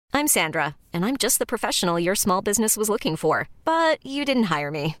I'm Sandra, and I'm just the professional your small business was looking for. But you didn't hire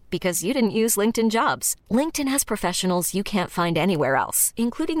me because you didn't use LinkedIn Jobs. LinkedIn has professionals you can't find anywhere else,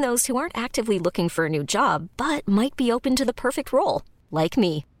 including those who aren't actively looking for a new job, but might be open to the perfect role, like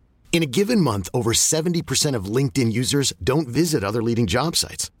me. In a given month, over 70% of LinkedIn users don't visit other leading job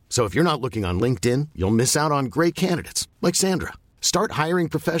sites. So if you're not looking on LinkedIn, you'll miss out on great candidates like Sandra. Start hiring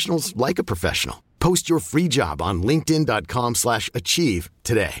professionals like a professional. Post your free job on linkedin.com/achieve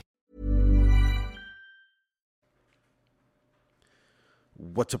today.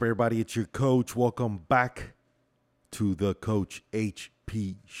 What's up, everybody? It's your coach. Welcome back to the Coach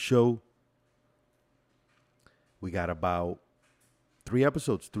HP Show. We got about three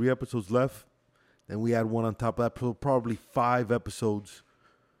episodes left. Then we had one on top of that, probably 4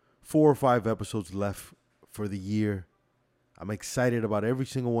 or 5 episodes left for the year. I'm excited about every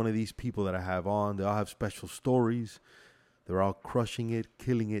single one of these people that I have on. They all have special stories. They're all crushing it,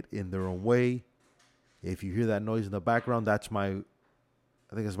 killing it in their own way. If you hear that noise in the background, I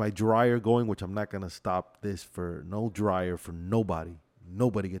think it's my dryer going, which I'm not going to stop this for no dryer for nobody.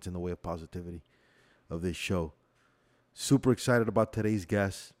 Nobody gets in the way of positivity of this show. Super excited about today's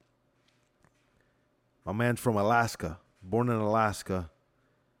guest. My man's from Alaska, born in Alaska,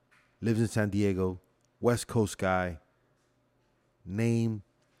 lives in San Diego, West Coast guy. Name,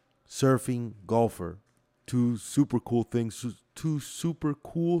 surfing, golfer. Two super cool things. Two super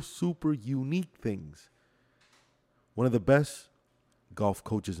cool, super unique things. One of the best golf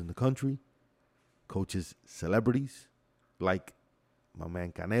coaches in the country. Coaches celebrities like my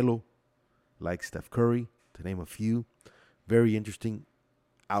man Canelo, like Steph Curry, to name a few. Very interesting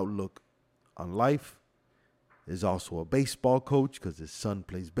outlook on life. Is also a baseball coach because his son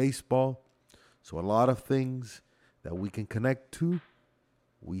plays baseball. So a lot of things that we can connect to,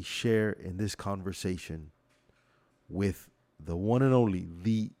 we share in this conversation with the one and only,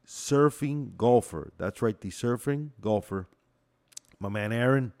 the surfing golfer. That's right, the surfing golfer, my man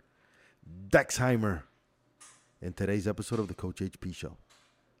Aaron Dexheimer, in today's episode of the Coach HP Show.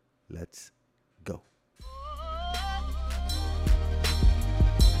 Let's go.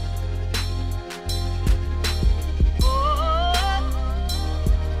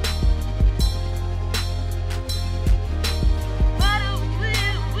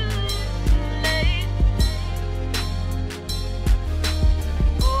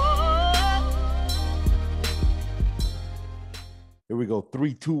 Here we go.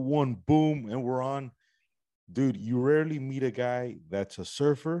 3, 2, 1, boom, and we're on. Dude, you rarely meet a guy that's a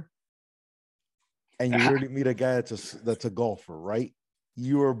surfer, and you rarely meet a guy that's a golfer, right?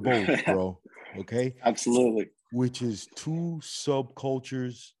 You are both, bro. Okay? Absolutely. Which is two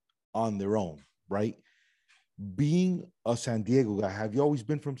subcultures on their own, right? Being a San Diego guy, have you always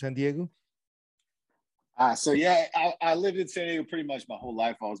been from San Diego? So yeah, I lived in San Diego pretty much my whole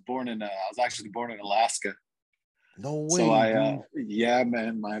life. I was actually born in Alaska. No way. So yeah,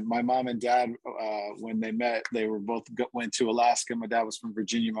 man, my mom and dad, when they met, they were both went to Alaska. My dad was from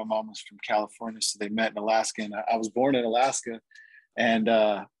Virginia. My mom was from California. So they met in Alaska, and I was born in Alaska, and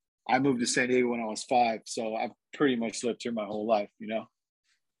I moved to San Diego when I was 5. So I've pretty much lived here my whole life, you know?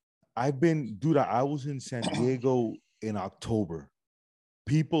 I was in San Diego in October.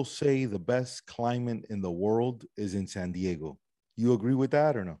 People say the best climate in the world is in San Diego. You agree with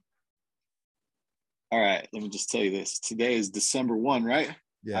that or no? All right, let me just tell you this. Today is December 1, right?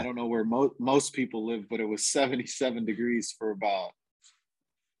 Yeah. I don't know where most people live, but it was 77 degrees for about,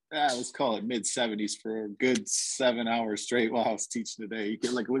 let's call it mid-70s for a good 7 hours straight while I was teaching today. You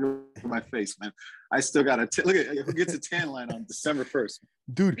can look at my face, man. I still got look at who gets a tan line on December 1st.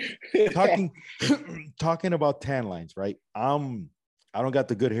 Dude, talking about tan lines, right? I don't got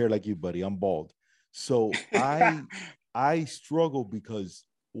the good hair like you, buddy. I'm bald. So I struggle because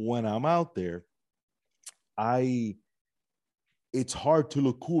when I'm out there, it's hard to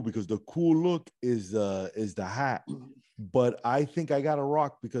look cool because the cool look is the hat. But I think I gotta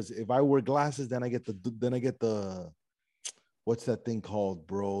rock because if I wear glasses, then I get the what's that thing called,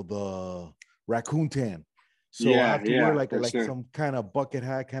 bro? The raccoon tan. So I have to wear like some kind of bucket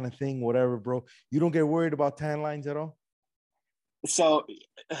hat kind of thing, whatever, bro. You don't get worried about tan lines at all? So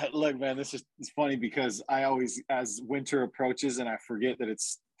look, man, it's funny because I always, as winter approaches and I forget that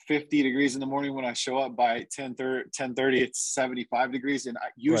it's 50 degrees in the morning when I show up, by 10:30 it's 75 degrees, and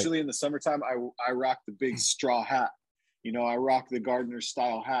usually in the summertime I rock the big straw hat. You know, I rock the gardener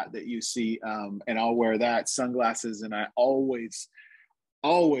style hat that you see, and I'll wear that, sunglasses, and I always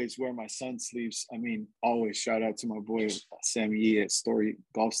wear my sun sleeves. I mean, always. Shout out to my boy Sammy Yee at Story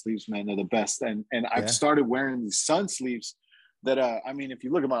Golf Sleeves, man. They're the best. And I've started wearing these sun sleeves that I mean, if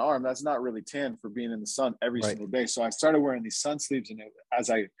you look at my arm, that's not really tan for being in the sun every Right. single day. So I started wearing these sun sleeves, and as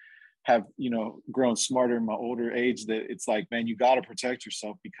I have, grown smarter in my older age, that it's like, man, you got to protect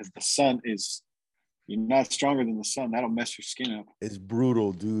yourself, because the sun is, you're not stronger than the sun. That'll mess your skin up. It's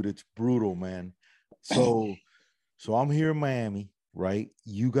brutal, dude. It's brutal, man. So I'm here in Miami, right?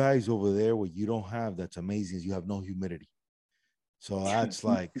 You guys over there, what you don't have that's amazing is you have no humidity. So that's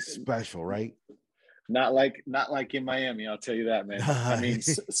like special, right? Not like in Miami, I'll tell you that, man. I mean,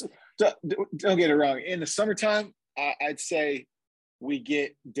 don't get it wrong. In the summertime, I'd say we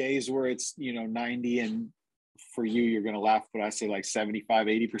get days where it's 90, and for you, you're gonna laugh, but I say like 75,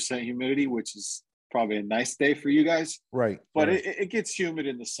 80% humidity, which is probably a nice day for you guys. Right. But right. it gets humid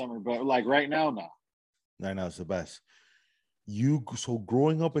in the summer. But like right now, no. Right now, it's the best. So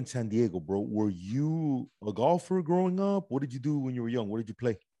growing up in San Diego, bro, were you a golfer growing up? What did you do when you were young? What did you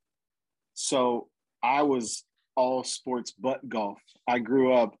play? So I was all sports but golf. I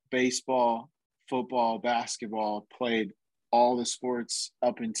grew up baseball, football, basketball, played all the sports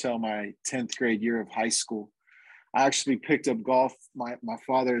up until my 10th grade year of high school. I actually picked up golf. My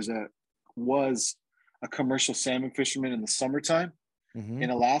father was a commercial salmon fisherman in the summertime in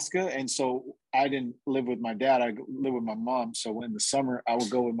Alaska. And so I didn't live with my dad. I lived with my mom. So in the summer, I would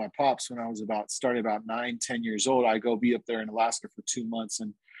go with my pops when I was started about 9, 10 years old. I go be up there in Alaska for 2 months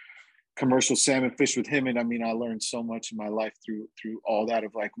and commercial salmon fish with him. And I mean, I learned so much in my life through all that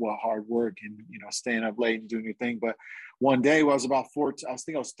of like, well, hard work and, staying up late and doing your thing. But one day when I was about 14,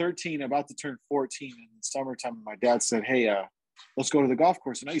 I was 13, about to turn 14 in the summertime. And my dad said, hey, let's go to the golf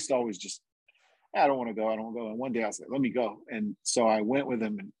course. And I used to always just, I don't want to go. And one day I was like, let me go. And so I went with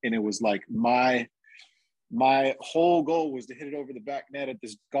him, and it was like my whole goal was to hit it over the back net at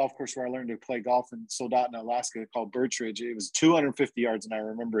this golf course where I learned to play golf in Soldotna, Alaska, called Birchridge. It was 250 yards, and I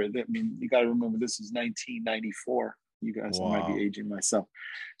remember it. I mean, you got to remember this is 1994. You guys, Wow. I might be aging myself.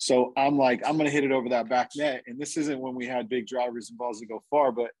 So I'm like, I'm going to hit it over that back net. And this isn't when we had big drivers and balls that go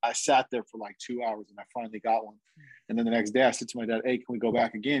far, but I sat there for like 2 hours, and I finally got one. And then the next day I said to my dad, hey, can we go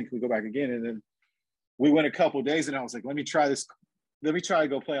back again? Can we go back again? And then we went a couple of days, and I was like, let me try this. Let me try to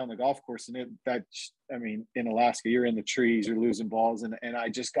go play on the golf course. And in Alaska, you're in the trees, you're losing balls. And I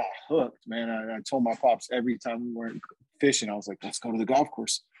just got hooked, man. I told my pops every time we weren't fishing, I was like, let's go to the golf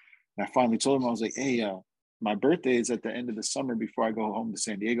course. And I finally told him, I was like, hey, my birthday is at the end of the summer before I go home to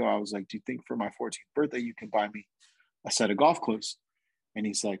San Diego. I was like, do you think for my 14th birthday, you can buy me a set of golf clubs? And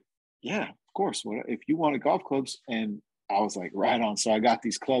he's like, yeah, of course. What if you wanted golf clubs? And I was like, right on. So I got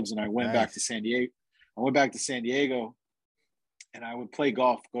these clubs, and I went back to San Diego. And I would play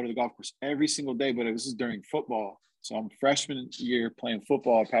golf, go to the golf course every single day, but this is during football. So I'm freshman year playing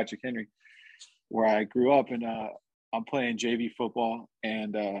football at Patrick Henry, where I grew up, and I'm playing JV football.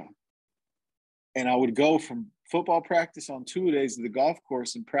 And I would go from football practice on 2 days to the golf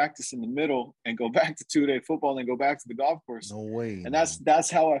course and practice in the middle, and go back to 2-day football and then go back to the golf course. No way. And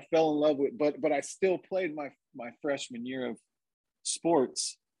that's how I fell in love with, but I still played my freshman year of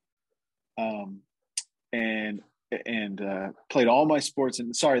sports. And played all my sports.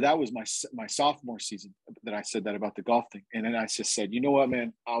 And sorry, that was my sophomore season that I said that about the golf thing. And then I just said, you know what,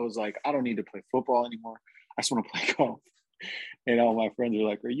 man? I was like, I don't need to play football anymore. I just want to play golf. And all my friends are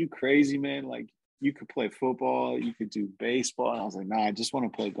like, are you crazy, man? Like, you could play football, you could do baseball. And I was like, nah, I just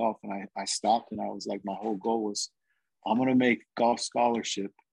want to play golf. And I stopped, and I was like, my whole goal was, I'm going to make golf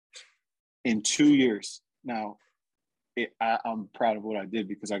scholarship in 2 years. Now, I'm proud of what I did,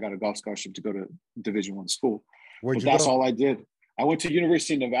 because I got a golf scholarship to go to Division I school. But that's all I did. I went to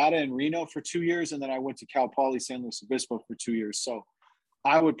University of Nevada in Reno for 2 years, and then I went to Cal Poly San Luis Obispo for 2 years. So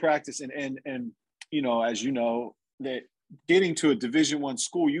I would practice, and as you know, that getting to a Division I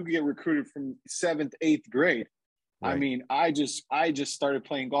school, you get recruited from 7th, 8th grade. Right. I mean, I just started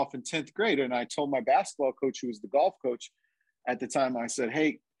playing golf in 10th grade, and I told my basketball coach, who was the golf coach at the time, I said,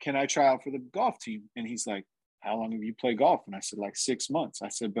 hey, can I try out for the golf team? And he's like, how long have you played golf? And I said, like 6 months. I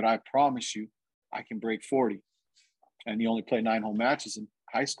said, but I promise you, I can break 40. And he only played 9-hole matches in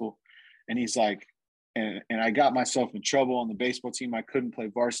high school. And he's like, and I got myself in trouble on the baseball team. I couldn't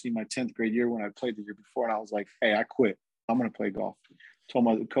play varsity my 10th grade year when I played the year before. And I was like, hey, I quit. I'm going to play golf. Told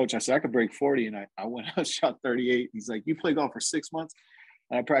my coach, I said, I could break 40. And I went out, shot 38. He's like, you play golf for 6 months?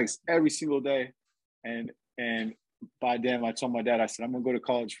 And I practiced every single day. And by then, I told my dad, I said, I'm going to go to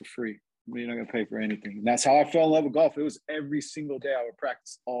college for free. You're not going to pay for anything. And that's how I fell in love with golf. It was every single day. I would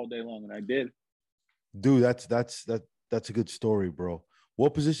practice all day long, and I did. Dude, that's a good story, bro.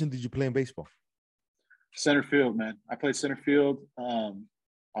 What position did you play in baseball? Center field, man. I played center field. I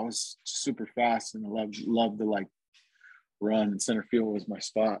was super fast, and I loved to like run, and center field was my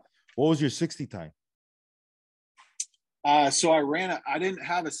spot. What was your 60 time? So I didn't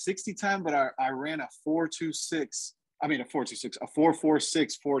have a 60 time, but I ran a 4.26. I mean, a 4.26, a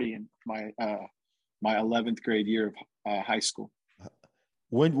 4.46 40 in my 11th grade year of high school.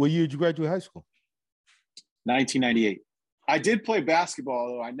 What year did you graduate high school? 1998. I did play basketball,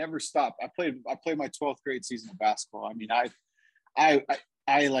 though. I never stopped. I played my 12th grade season of basketball. I mean,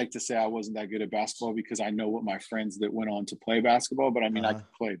 I like to say I wasn't that good at basketball because I know what my friends that went on to play basketball, but I mean, I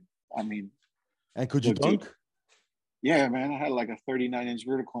could play. I mean, and could you dunk? Dude, yeah, man. I had like a 39-inch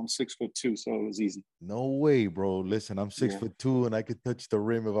vertical. I'm 6'2", so it was easy. No way, bro. Listen, I'm 6'2", and I could touch the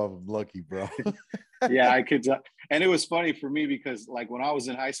rim if I'm lucky, bro. Yeah, I could. And it was funny for me because, like, when I was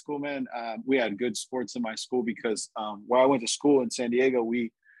in high school, man, we had good sports in my school because where I went to school in San Diego,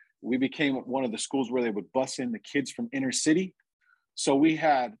 we became one of the schools where they would bus in the kids from inner city. So we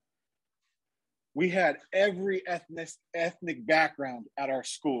had every ethnic background at our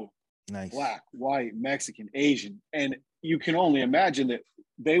school. Nice. Black, white, Mexican, Asian. And you can only imagine that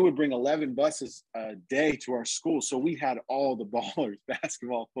they would bring 11 buses a day to our school. So we had all the ballers,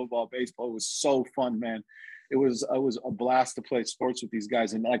 basketball, football, baseball. It was so fun, man. It was a blast to play sports with these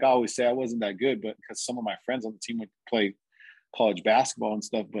guys. And like I always say, I wasn't that good, but because some of my friends on the team would play college basketball and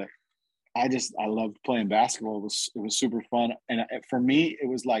stuff. But I loved playing basketball. It was super fun. And for me, it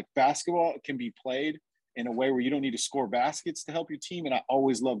was like basketball can be played in a way where you don't need to score baskets to help your team. And I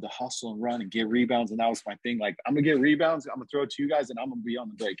always loved to hustle and run and get rebounds. And that was my thing. Like, I'm going to get rebounds. I'm going to throw it to you guys and I'm going to be on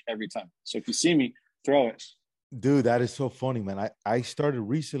the break every time. So if you see me, throw it. Dude, that is so funny, man. I started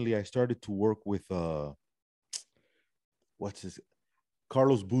to work with,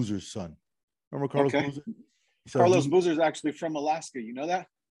 Carlos Boozer's son. Remember Carlos Boozer? So Carlos Boozer is actually from Alaska. You know that?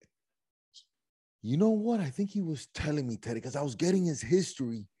 You know what? I think he was telling me, Teddy, because I was getting his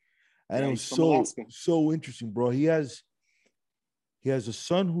history. And it was so interesting, bro. He has a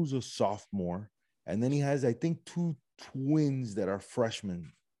son who's a sophomore, and then he has, I think, 2 twins that are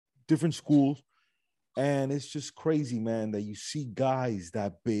freshmen, different schools. And it's just crazy, man, that you see guys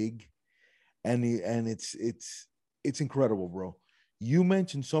that big, and it's incredible, bro. You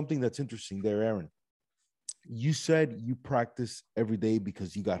mentioned something that's interesting there, Aaron. You said you practice every day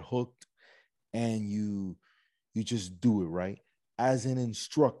because you got hooked, and you just do it, right? As an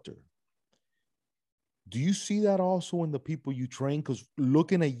instructor, do you see that also in the people you train? Because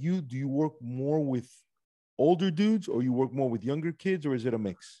looking at you, do you work more with older dudes or you work more with younger kids, or is it a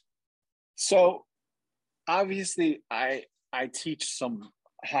mix? So obviously I teach some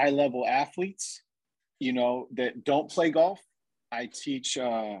high level athletes, you know, that don't play golf. I teach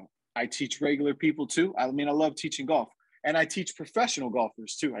regular people too. I mean, I love teaching golf, and I teach professional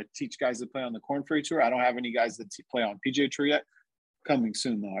golfers too. I teach guys that play on the Korn Ferry Tour. I don't have any guys that play on PGA Tour yet. Coming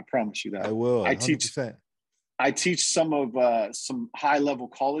soon, though. I promise you that. I will. 100%. I teach some high level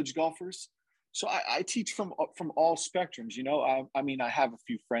college golfers. So I teach from all spectrums. You know, I mean, I have a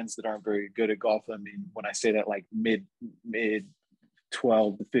few friends that aren't very good at golf. I mean, when I say that, like mid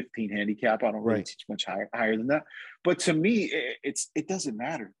 12 to 15 handicap, I don't really teach much higher than that. But to me, it doesn't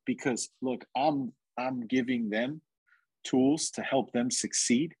matter because look, I'm giving them tools to help them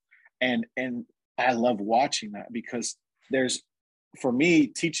succeed, and I love watching that because for me,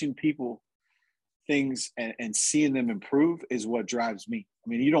 teaching people things and seeing them improve is what drives me. I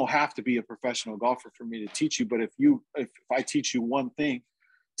mean, you don't have to be a professional golfer for me to teach you, but if I teach you one thing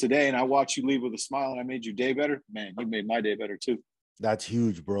today and I watch you leave with a smile and I made your day better, man, you made my day better too. That's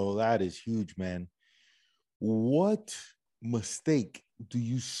huge, bro. That is huge, man. What mistake do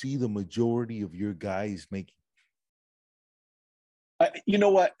you see the majority of your guys making? You know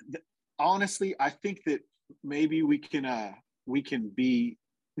what? Honestly, I think that maybe we can be,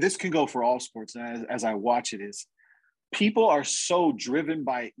 this can go for all sports. And as I watch it, is people are so driven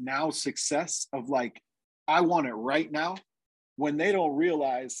by now success of like, I want it right now, when they don't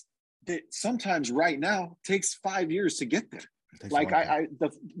realize that sometimes right now takes 5 years to get there. Like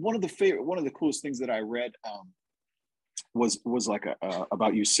one of the coolest things that I read was like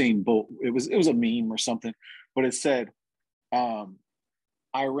about Usain Bolt. It was a meme or something, but it said,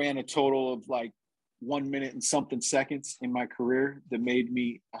 I ran a total of like 1 minute and something seconds in my career that made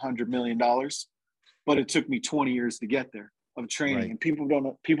me $100 million, but it took me 20 years to get there of training. Right. And people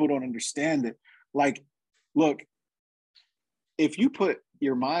don't understand it. Like, look, if you put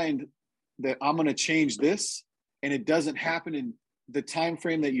your mind that I'm going to change this and it doesn't happen in the time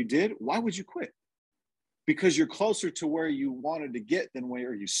frame that you did, why would you quit? Because you're closer to where you wanted to get than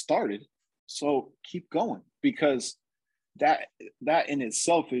where you started. So keep going, because that in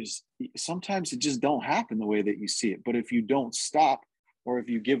itself is, sometimes it just don't happen the way that you see it. But if you don't stop, or if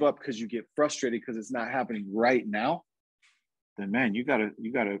you give up because you get frustrated because it's not happening right now, then man, you gotta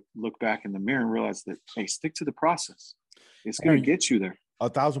look back in the mirror and realize that, hey, stick to the process. It's going to get you there.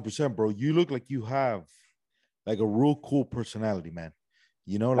 1,000%, bro. You look like you have like a real cool personality, man.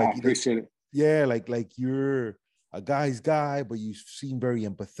 You know, like I appreciate it. Yeah, like you're a guy's guy, but you seem very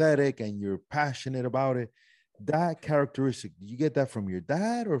empathetic and you're passionate about it. That characteristic, did you get that from your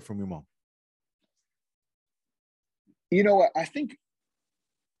dad or from your mom? You know what? I think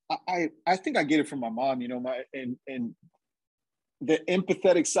I think I get it from my mom. You know, and the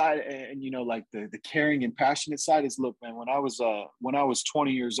empathetic side, and you know, like the caring and passionate side is, look, man. When I was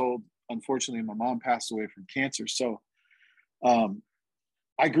 20 years old, unfortunately, my mom passed away from cancer. So,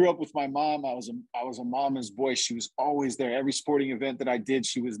 I grew up with my mom. I was a mama's boy. She was always there. Every sporting event that I did,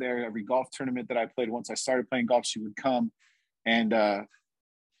 she was there. Every golf tournament that I played, once I started playing golf, she would come. And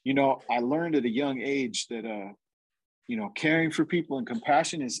you know, I learned at a young age that you know, caring for people and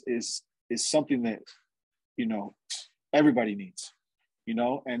compassion is something that, you know, everybody needs. You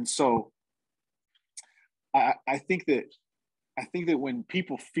know, and so I think that when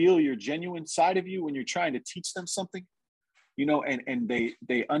people feel your genuine side of you, when you're trying to teach them something, you know, and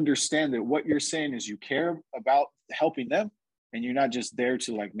they understand that what you're saying is you care about helping them, and you're not just there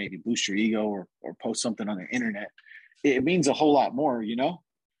to like maybe boost your ego or post something on the internet. It means a whole lot more, you know.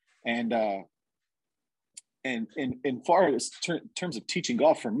 And far as terms of teaching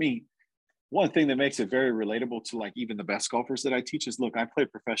golf, for me, one thing that makes it very relatable to like even the best golfers that I teach is, look, I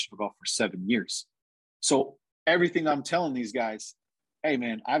played professional golf for 7 years. So everything I'm telling these guys, hey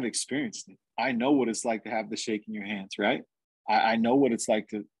man, I've experienced it. I know what it's like to have the shake in your hands, right? I know what it's like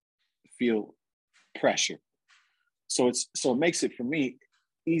to feel pressure. So it makes it for me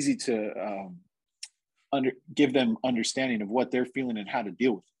easy to give them understanding of what they're feeling and how to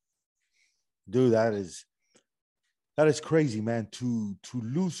deal with it. Dude, that is crazy, man. To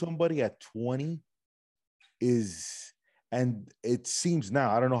lose somebody at 20 is, and it seems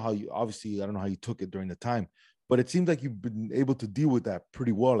now, I don't know how you took it during the time, but it seems like you've been able to deal with that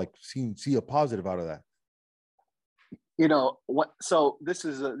pretty well, like see a positive out of that. You know what? So this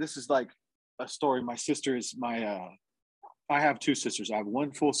is like a story. My sister is I have two sisters. I have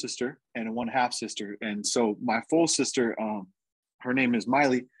one full sister and one half sister. And so my full sister, her name is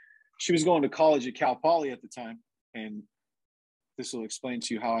Miley. She was going to college at Cal Poly at the time. And this will explain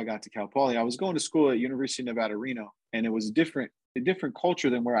to you how I got to Cal Poly. I was going to school at University of Nevada, Reno, and it was a different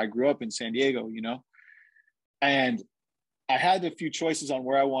culture than where I grew up in San Diego, you know? And I had a few choices on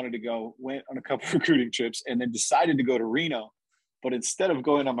where I wanted to go, went on a couple of recruiting trips, and then decided to go to Reno. But instead of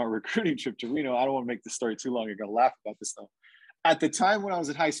going on my recruiting trip to Reno, I don't want to make the story too long. You're going to laugh about this though. At the time when I was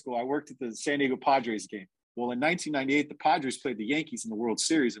in high school, I worked at the San Diego Padres game. Well, in 1998, the Padres played the Yankees in the World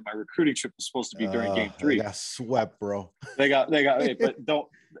Series, and my recruiting trip was supposed to be during Game 3. They got swept, bro. They got. Hey, but don't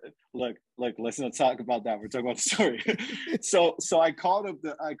look. Let's not talk about that. We're talking about the story. So I called up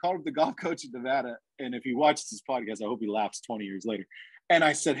the golf coach in Nevada, and if he watches this podcast, I hope he laughs 20 years later. And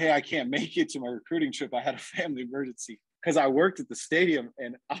I said, hey, I can't make it to my recruiting trip. I had a family emergency because I worked at the stadium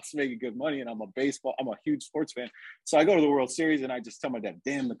and I was making good money, and I'm a huge sports fan. So I go to the World Series, and I just tell my dad,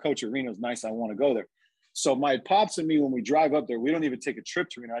 damn, the coach at Reno is nice. I want to go there. So my pops and me, when we drive up there, we don't even take a trip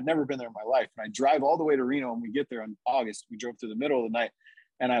to Reno. I'd never been there in my life. And I drive all the way to Reno, and we get there in August. We drove through the middle of the night,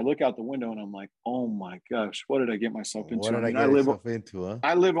 and I look out the window, and I'm like, oh my gosh, what did I get myself into? What did I get myself into, huh?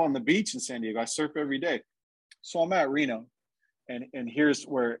 I live on the beach in San Diego. I surf every day. So I'm at Reno, and here's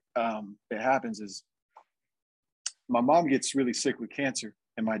where it happens is my mom gets really sick with cancer,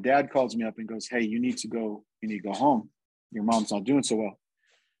 and my dad calls me up and goes, hey, you need to go home. Your mom's not doing so well.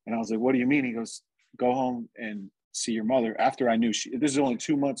 And I was like, what do you mean? He goes, go home and see your mother. After I knew this is only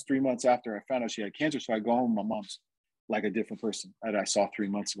 2 months, 3 months after I found out she had cancer. So I go home, my mom's like a different person that I saw 3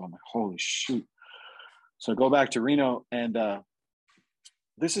 months ago. I'm like, holy shoot. So I go back to Reno, and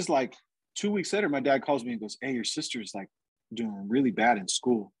this is like 2 weeks later, my dad calls me and goes, hey, your sister's like doing really bad in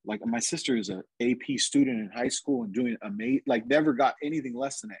school. Like, my sister is an AP student in high school and doing amazing, like never got anything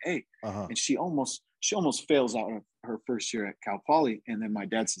less than an A. Uh-huh. And she almost fails out of her first year at Cal Poly. And then my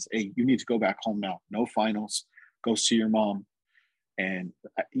dad says, hey, you need to go back home now. No finals. Go see your mom. And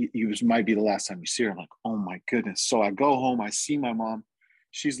you might be the last time you see her. I'm like, oh my goodness. So I go home. I see my mom.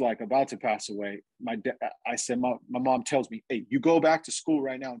 She's like about to pass away. I said, my mom tells me, hey, you go back to school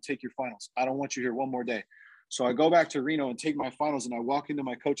right now and take your finals. I don't want you here one more day. So I go back to Reno and take my finals, and I walk into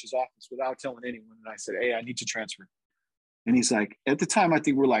my coach's office without telling anyone. And I said, hey, I need to transfer. And he's like, at the time, I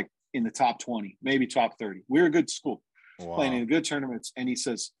think we're like in the top 20, maybe top 30. We're a good school, playing in good tournaments. And he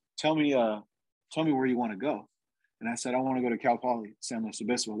says, tell me where you want to go. And I said, I want to go to Cal Poly, San Luis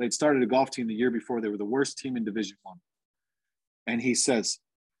Obispo. They'd started a golf team the year before. They were the worst team in Division I. And he says,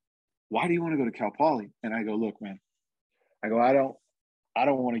 why do you want to go to Cal Poly? And I go, look, man, I I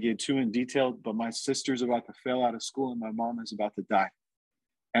don't want to get too in detail, but my sister's about to fail out of school and my mom is about to die.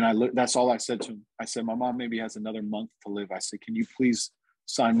 And that's all I said to him. I said, my mom maybe has another month to live. I said, can you please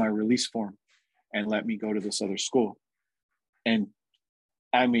sign my release form and let me go to this other school? And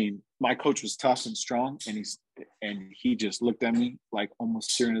I mean, my coach was tough and strong, and he just looked at me like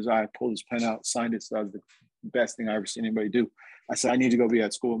almost tear in his eye, pulled his pen out, signed it. So that was the best thing I ever seen anybody do. I said, I need to go be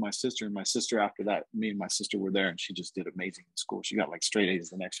at school with my sister. And my sister, after that, me and my sister were there, and she just did amazing in school. She got like straight A's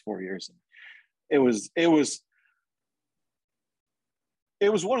the next 4 years. And it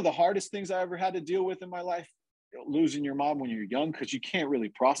was one of the hardest things I ever had to deal with in my life, losing your mom when you're young, because you can't really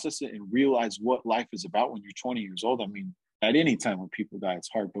process it and realize what life is about when you're 20 years old. I mean, at any time when people die, it's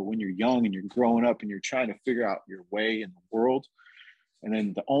hard. But when you're young and you're growing up and you're trying to figure out your way in the world, and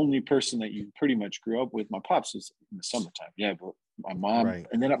then the only person that you pretty much grew up with, my pops, was in the summertime. Yeah, but my mom, right.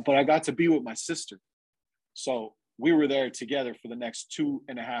 And then, but I got to be with my sister. So we were there together for the next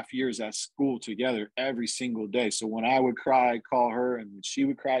 2.5 years at school together every single day. So when I would cry, I'd call her, and when she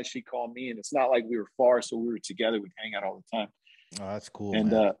would cry, she'd call me. And it's not like we were far, so we were together. We'd hang out all the time. Oh, that's cool.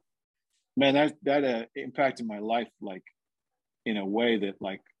 And man, that impacted my life, like in a way that,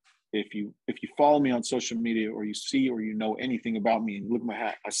 like, if you follow me on social media, or you see or you know anything about me, and look at my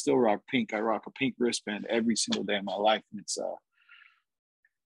hat, I still rock pink. I rock a pink wristband every single day of my life. And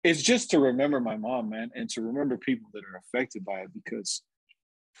it's just to remember my mom, man, and to remember people that are affected by it, because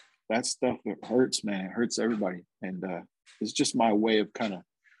that stuff, it hurts, man. It hurts everybody. And it's just my way of kind of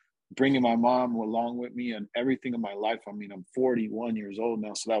bringing my mom along with me and everything in my life. I mean, I'm 41 years old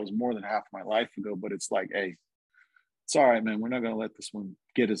now, so that was more than half my life ago. But it's like, hey, it's all right, man. We're not going to let this one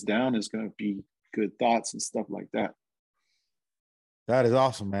get us down. It's going to be good thoughts and stuff like that. That is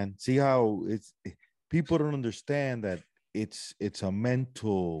awesome, man. See how people don't understand that it's a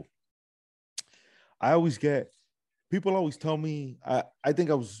mental. People always tell me, I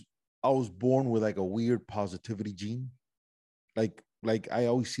think I was born with like a weird positivity gene. Like I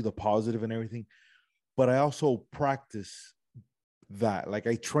always see the positive and everything, but I also practice that. Like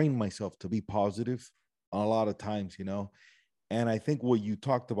I train myself to be positive a lot of times, you know? And I think what you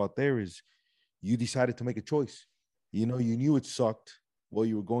talked about there is you decided to make a choice. You know, you knew it sucked. What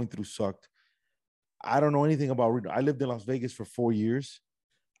you were going through sucked. I don't know anything about Reno. I lived in Las Vegas for 4 years.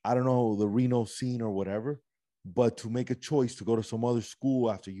 I don't know the Reno scene or whatever, but to make a choice to go to some other school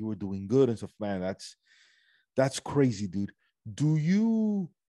after you were doing good and stuff, man, that's crazy, dude. Do you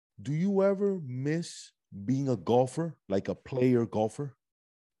ever miss being a golfer, like a player golfer?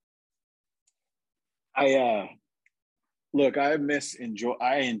 I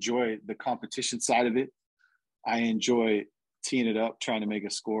enjoy the competition side of it. I enjoy teeing it up, trying to make a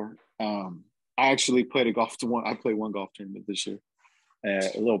score. I actually played I played one golf tournament this year,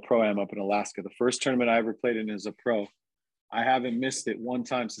 a little pro-am up in Alaska. The first tournament I ever played in as a pro. I haven't missed it one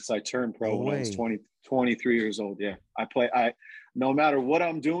time since I turned pro when I was 23 years old. Yeah. No matter what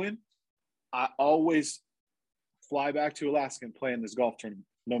I'm doing, I always fly back to Alaska and play in this golf tournament,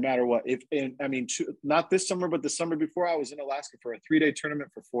 no matter what. Not this summer, but the summer before, I was in Alaska for a 3-day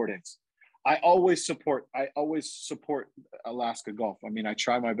tournament for 4 days. I always support Alaska golf. I mean, I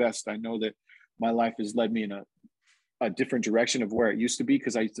try my best. I know that my life has led me in a different direction of where it used to be,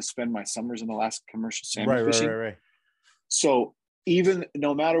 because I used to spend my summers in Alaska commercial salmon fishing. Right. So even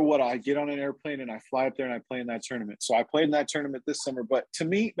no matter what, I get on an airplane and I fly up there and I play in that tournament. So I played in that tournament this summer. But to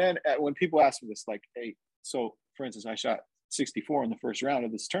me, man, when people ask me this, like, hey, so for instance, I shot 64 in the first round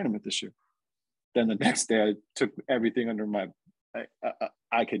of this tournament this year. Then the next day I took everything under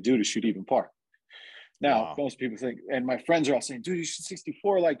I could do to shoot even par. Now, wow. Most people think, and my friends are all saying, dude, you shoot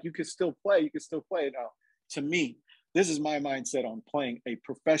 64, like you could still play. Now, to me, this is my mindset on playing a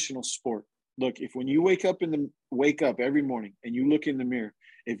professional sport. Look, when you wake up every morning and you look in the mirror,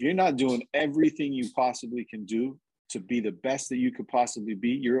 if you're not doing everything you possibly can do to be the best that you could possibly be,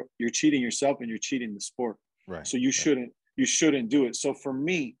 you're cheating yourself and you're cheating the sport. Right. So you shouldn't do it. So for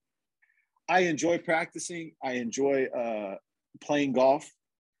me, I enjoy practicing. I enjoy playing golf,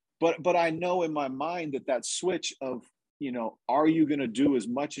 but I know in my mind that switch of, you know, are you going to do as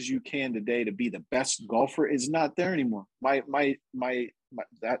much as you can today to be the best golfer is not there anymore.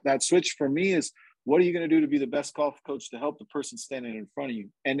 That switch for me is, what are you going to do to be the best golf coach to help the person standing in front of you?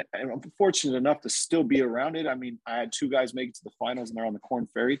 And I'm fortunate enough to still be around it. I mean, I had 2 guys make it to the finals and they're on the Korn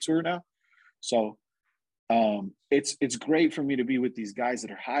Ferry Tour now. So it's great for me to be with these guys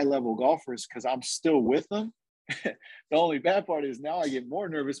that are high level golfers, because I'm still with them. The only bad part is now I get more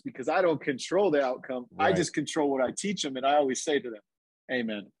nervous because I don't control the outcome. Right. I just control what I teach them. And I always say to them, hey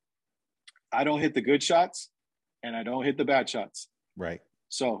man, I don't hit the good shots and I don't hit the bad shots. Right.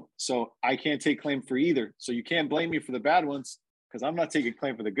 So I can't take claim for either. So you can't blame me for the bad ones. because I'm not taking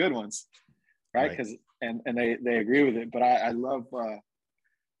claim for the good ones, right? Because and they agree with it. But I love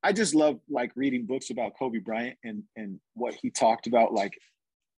I just love like reading books about Kobe Bryant and what he talked about. Like,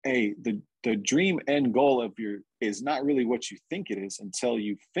 hey, the dream end goal of your is not really what you think it is until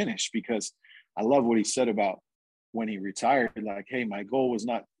you finish. Because I love what he said about when he retired. Like, hey, my goal,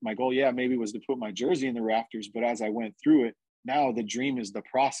 yeah, maybe was to put my jersey in the rafters, but as I went through it, now the dream is the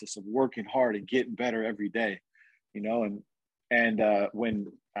process of working hard and getting better every day, you know. And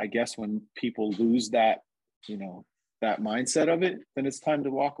when people lose that, you know, that mindset of it, then it's time to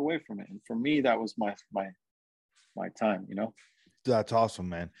walk away from it. And for me, that was my time, you know. That's awesome,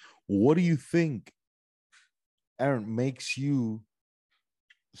 man. What do you think, Aaron, makes you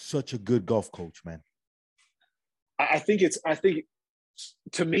such a good golf coach, man? I think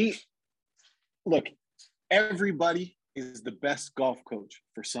to me, look, everybody is the best golf coach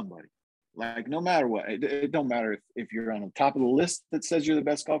for somebody. Like, no matter what, it don't matter if you're on the top of the list that says you're the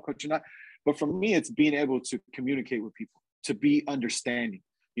best golf coach or not. But for me, it's being able to communicate with people, to be understanding.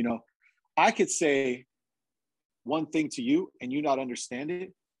 You know, I could say one thing to you and you not understand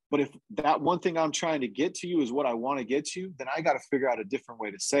it, but if that one thing I'm trying to get to you is what I want to get to you, then I got to figure out a different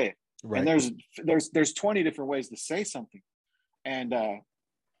way to say it. Right. And there's 20 different ways to say something. And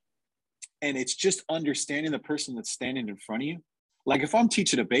it's just understanding the person that's standing in front of you. Like, if I'm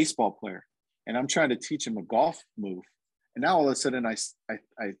teaching a baseball player and I'm trying to teach him a golf move, and now all of a sudden I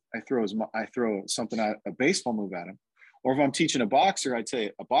throw a baseball move at him, or if I'm teaching a boxer, I'd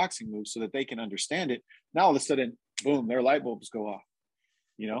say a boxing move so that they can understand it. Now all of a sudden, boom, their light bulbs go off,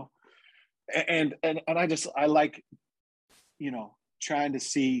 you know. And I like, you know, trying to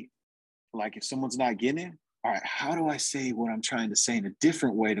see, like, if someone's not getting it, all right, how do I say what I'm trying to say in a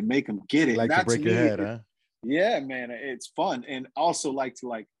different way to make them get it? Like, to break your head, huh? Yeah, man, it's fun. And also like to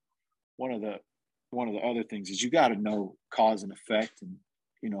one of the other things is you got to know cause and effect. And,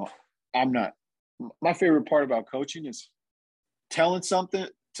 you know, my favorite part about coaching is telling something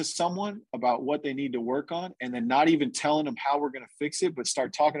to someone about what they need to work on, and then not even telling them how we're going to fix it, but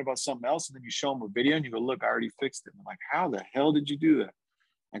start talking about something else. And then you show them a video and you go, look, I already fixed it. And I'm like, how the hell did you do that?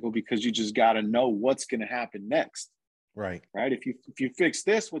 I go, because you just got to know what's going to happen next. Right. If you fix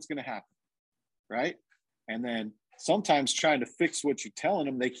this, what's going to happen? Right. And then sometimes trying to fix what you're telling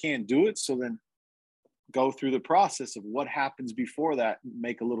them, they can't do it. So then go through the process of what happens before that,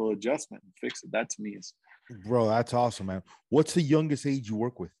 make a little adjustment and fix it. That to me is. Bro, that's awesome, man. What's the youngest age you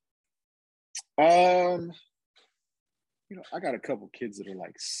work with? You know, I got a couple kids that are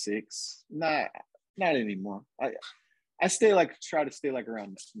like 6. Not anymore. I try to stay like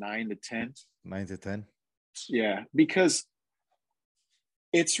around 9 to 10. 9 to 10? Yeah, because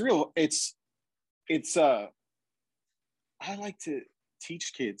it's real. I like to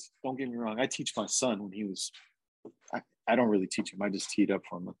teach kids. Don't get me wrong. I teach my son when he was, I don't really teach him. I just tee it up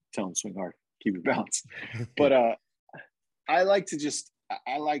for him, tell him swing hard, keep your balance. But I like to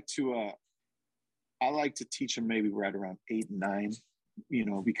teach them maybe right around 8 and 9, you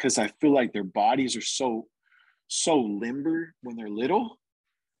know, because I feel like their bodies are so limber when they're little.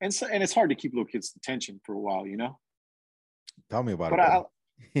 And it's hard to keep little kids' attention for a while, you know? Tell me about it.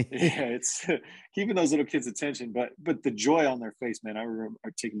 Yeah, it's keeping those little kids' attention, but the joy on their face, man. I remember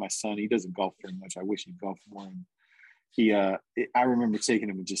taking my son. He doesn't golf very much. I wish he'd golf more. And I remember taking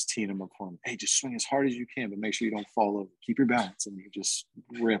him and just teeing him up for him. Hey, just swing as hard as you can, but make sure you don't fall over. Keep your balance. And you just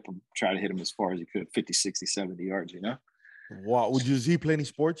rip him, try to hit him as far as you could, 50, 60, 70 yards, you know? Wow. Does he play any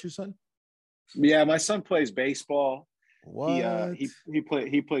sports, your son? Yeah, my son plays baseball. What? He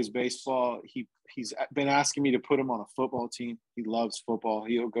plays baseball. He's been asking me to put him on a football team. He loves football.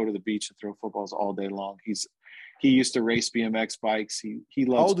 He'll go to the beach and throw footballs all day long. He used to race BMX bikes. He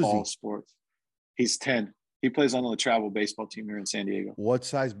loves all sports. He's 10. He plays on the travel baseball team here in San Diego. What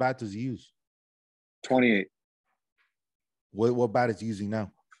size bat does he use? 28. What bat is he using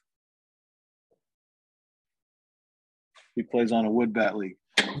now? He plays on a wood bat league.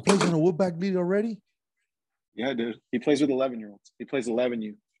 He plays on a wood bat league already? Yeah, dude. He plays with 11-year-olds. He plays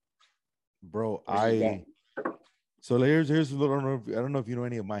 11U. Bro, so here's a little. I don't know if you know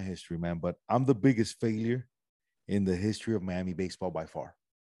any of my history, man, but I'm the biggest failure in the history of Miami baseball by far,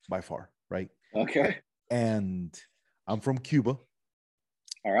 right? Okay. And I'm from Cuba.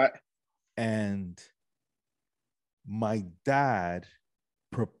 All right. And my dad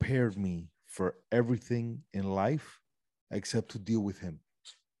prepared me for everything in life except to deal with him.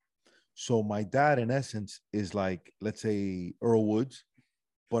 So my dad, in essence, is like, let's say, Earl Woods,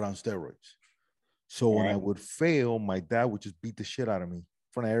 but on steroids. So when I would fail, my dad would just beat the shit out of me in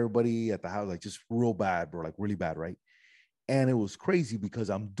front of everybody at the house, like just real bad, bro, like really bad, right? And it was crazy because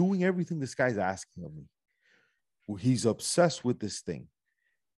I'm doing everything this guy's asking of me. he's obsessed with this thing.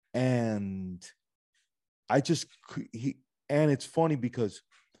 And and it's funny because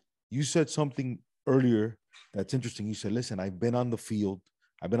you said something earlier that's interesting. You said, listen, I've been on the field,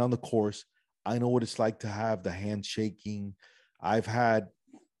 I've been on the course. I know what it's like to have the hand shaking. I've had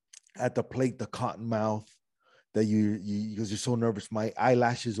at the plate the cotton mouth that you because you're so nervous. My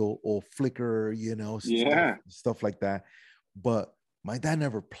eyelashes will flicker, stuff like that. But my dad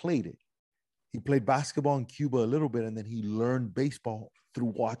never played it. He played basketball in Cuba a little bit, and then he learned baseball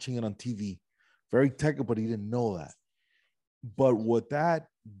through watching it on TV. Very technical, but he didn't know that. But what that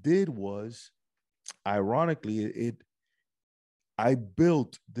did was, ironically, I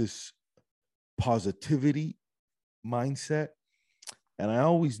built this positivity mindset. And I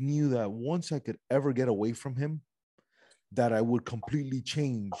always knew that once I could ever get away from him, that I would completely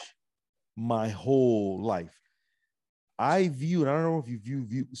change my whole life. I view, and I don't know if you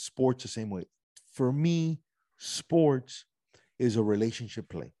view sports the same way. For me, sports is a relationship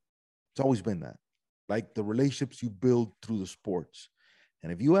play. It's always been that. Like the relationships you build through the sports.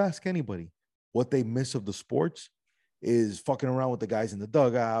 And if you ask anybody what they miss of the sports, is fucking around with the guys in the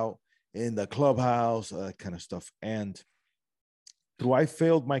dugout, in the clubhouse, that kind of stuff. And though I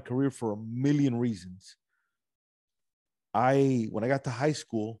failed my career for a million reasons, when I got to high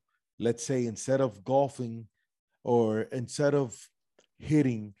school, let's say instead of golfing or instead of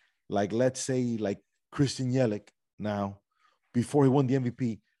hitting, like let's say like Christian Yelich now, before he won the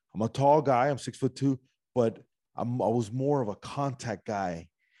MVP, I'm a tall guy, I'm 6'2", but I was more of a contact guy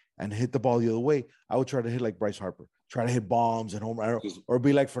and hit the ball the other way. I would try to hit like Bryce Harper, try to hit bombs and home run, or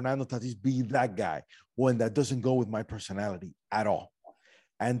be like Fernando Tatis, be that guy, when that doesn't go with my personality at all.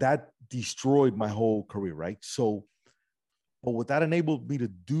 And that destroyed my whole career, right? So, but what that enabled me to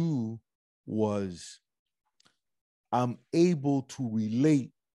do was I'm able to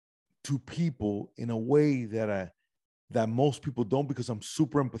relate to people in a way that most people don't, because I'm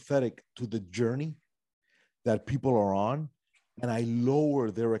super empathetic to the journey that people are on, and I lower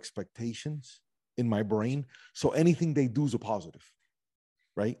their expectations in my brain. So anything they do is a positive,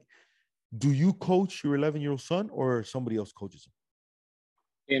 right? Do you coach your 11-year-old son, or somebody else coaches him?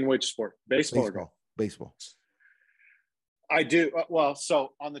 In which sport? Baseball. Baseball. I do. Well,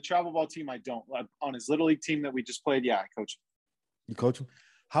 so on the travel ball team, I don't. On his little league team that we just played, yeah, I coach him. You coach him?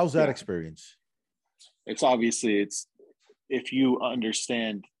 How's that experience? It's obviously, if you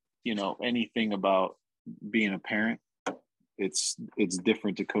understand, anything about being a parent, it's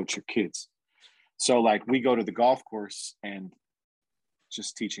different to coach your kids. So like we go to the golf course and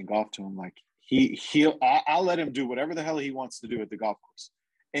just teaching golf to him, like I'll let him do whatever the hell he wants to do at the golf course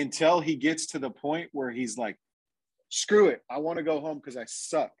until he gets to the point where he's like, screw it, I want to go home because I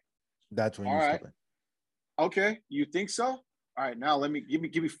suck. That's when you stop it. Okay, you think so? All right, now let me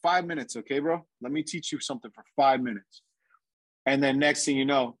give me 5 minutes, okay, bro? Let me teach you something for 5 minutes. And then next thing you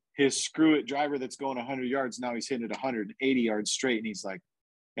know, his screw it driver that's going 100 yards, now he's hitting it 180 yards straight, and he's like,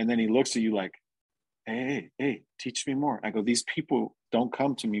 and then he looks at you like, hey, teach me more. I go, these people don't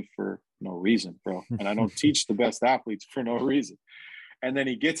come to me for no reason, bro. And I don't teach the best athletes for no reason. And then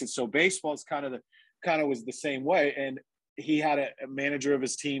he gets it. So baseball is kind of was the same way. And he had a manager of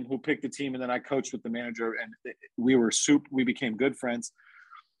his team who picked the team, and then I coached with the manager, and we became good friends.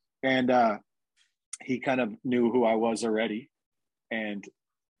 And he kind of knew who I was already. And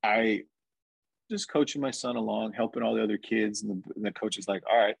I just coaching my son along, helping all the other kids. And the coach is like,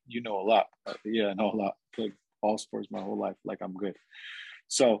 all right, you know a lot. Yeah, I know a lot. Played all sports my whole life. Like, I'm good.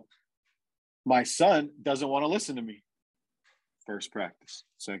 So my son doesn't want to listen to me. First practice,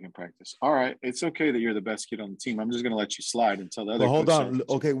 second practice. All right, it's okay that you're the best kid on the team. I'm just going to let you slide until the other. Hold on.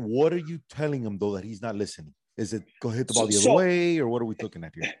 Okay, what are you telling him though that he's not listening? Is it go hit the ball the other way, or what are we looking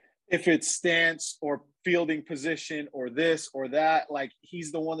at here? If it's stance or fielding position or this or that, like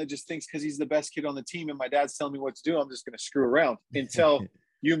he's the one that just thinks because he's the best kid on the team and my dad's telling me what to do, I'm just going to screw around until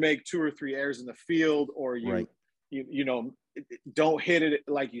you make 2 or 3 errors in the field, or you don't hit it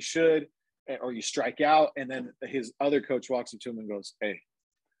like you should, or you strike out. And then his other coach walks up to him and goes, hey,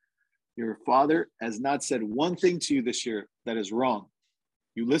 your father has not said one thing to you this year that is wrong.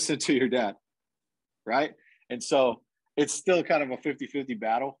 You listen to your dad, right? And so it's still kind of a 50-50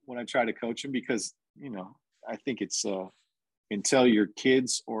 battle when I try to coach him, because, I think it's until your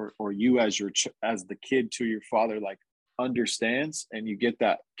kids or you as the kid to your father, like, understands, and you get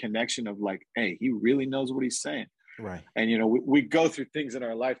that connection of like, hey, he really knows what he's saying. Right. And, we go through things in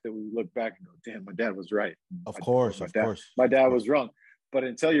our life that we look back and go, damn, my dad was right. Of course. My dad was wrong. But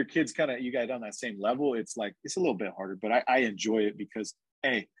until your kids you guys on that same level, it's like, it's a little bit harder, but I enjoy it because,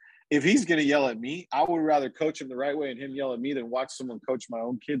 hey, if he's going to yell at me, I would rather coach him the right way and him yell at me than watch someone coach my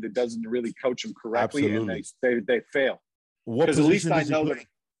own kid that doesn't really coach him correctly. Absolutely. And they fail. What Because at least position I does he know play? that.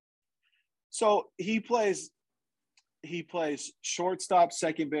 So he plays shortstop,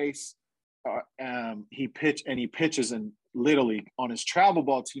 second base. He pitches in Little League. On his travel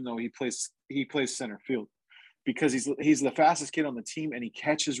ball team, though, he plays center field because he's the fastest kid on the team and he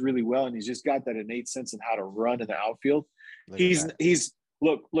catches really well and he's just got that innate sense in how to run in the outfield.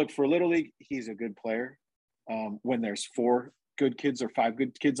 Look for Little League, he's a good player. When there's 4 good kids or 5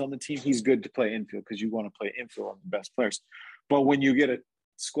 good kids on the team, he's good to play infield because you want to play infield on the best players. But when you get a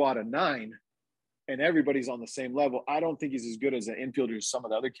squad of 9 and everybody's on the same level, I don't think he's as good as an infielder as some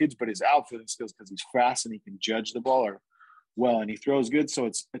of the other kids, but his outfielding skills, because he's fast and he can judge the ball and he throws good. So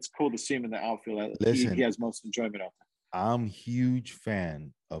it's cool to see him in the outfield. Listen, he has most enjoyment out there. I'm huge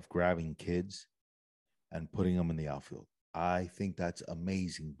fan of grabbing kids and putting them in the outfield. I think that's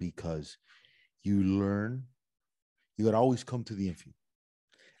amazing because you learn. You got to always come to the infield,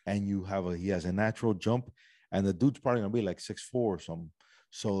 and he has a natural jump, and the dude's probably gonna be like 6'4" or something.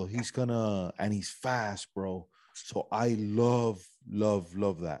 So and he's fast, bro. So I love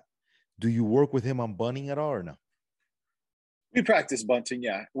that. Do you work with him on bunting at all or no? We practice bunting,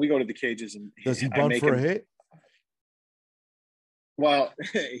 yeah. We go to the cages and does he bunt for a hit? Well,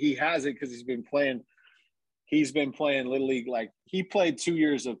 he has it because he's been playing Little League. Like he played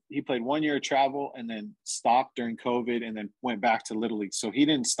 1 year of travel and then stopped during COVID and then went back to Little League. So he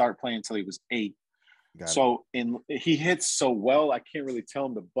didn't start playing until he was 8. He hits so well, I can't really tell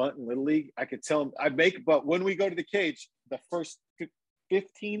him to bunt in Little League. I could tell him but when we go to the cage, the first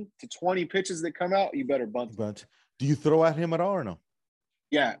 15 to 20 pitches that come out, you better bunt. Do you throw at him at all or no?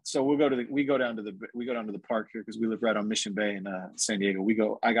 Yeah, so we go down to the park here because we live right on Mission Bay in San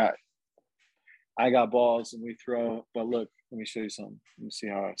Diego. I got balls and we throw. But look, let me show you something. Let me see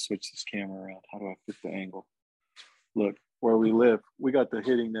how I switch this camera around. How do I fit the angle? Look, where we live, we got the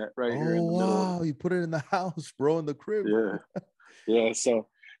hitting net right here in the middle. Wow, you put it in the house, bro, in the crib. Yeah. So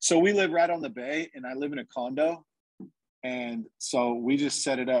we live right on the bay, and I live in a condo, and so we just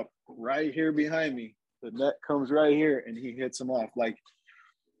set it up right here behind me. The net comes right here, and he hits them off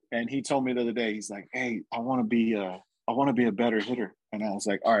and he told me the other day, he's like, "Hey, I want to be a better hitter." And I was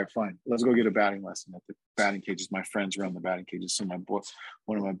like, "All right, fine. Let's go get a batting lesson at the batting cages." My friends run the batting cages. So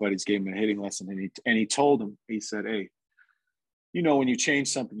one of my buddies gave him a hitting lesson, and he told him, he said, "Hey, when you change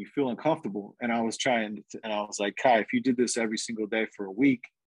something, you feel uncomfortable." And I was like, "Kai, if you did this every single day for a week,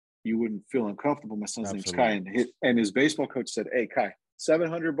 you wouldn't feel uncomfortable." My son's name's Kai, and his baseball coach said, "Hey, Kai,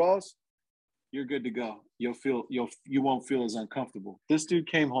 700 balls, you're good to go. You won't feel as uncomfortable." This dude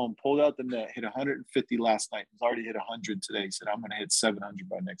came home, pulled out the net, hit 150 last night. He's already hit 100 today. He said, "I'm going to hit 700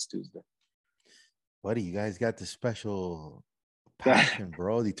 by next Tuesday." Buddy, you guys got the special passion,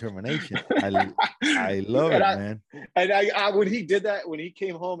 bro, determination. I love it, man. And I when he did that, when he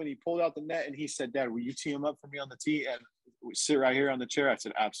came home and he pulled out the net and he said, "Dad, will you tee him up for me on the tee and sit right here on the chair?" I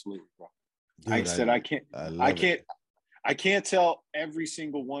said, "Absolutely, bro." Dude, I said, I can't tell every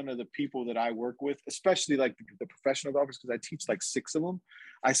single one of the people that I work with, especially like the professional golfers, because I teach like 6 of them.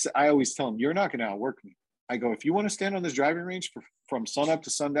 I always tell them, "You're not going to outwork me." I go, "If you want to stand on this driving range from sun up to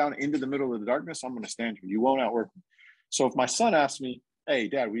sundown into the middle of the darkness, I'm going to stand you. You won't outwork me." So if my son asks me, "Hey,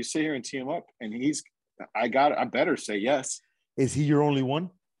 Dad, will you sit here and tee him up?" And I better say yes. Is he your only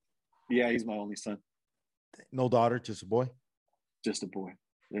one? Yeah, he's my only son. No daughter, just a boy? Just a boy.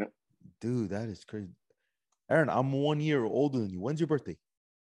 Yeah. Dude, that is crazy. Aaron, I'm 1 year older than you. When's your birthday?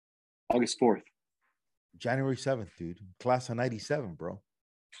 August 4th. January 7th, dude. Class of 97, bro.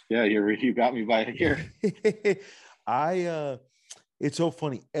 Yeah, you got me by a year. It's so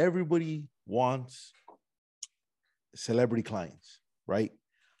funny. Everybody wants celebrity clients, right?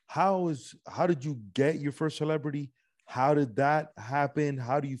 How did you get your first celebrity? How did that happen?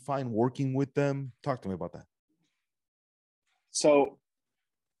 How do you find working with them? Talk to me about that. So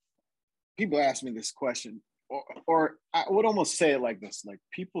people ask me this question, or I would almost say it like this. Like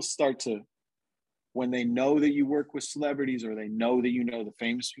people start to, when they know that you work with celebrities or they know that you know the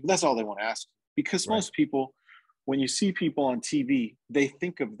famous people, that's all they want to ask. Because most people, when you see people on TV, they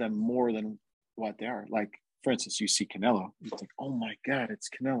think of them more than what they are. Like, for instance, you see Canelo, you think, "Oh my God, it's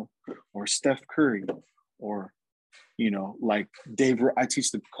Canelo," or Steph Curry, or, like I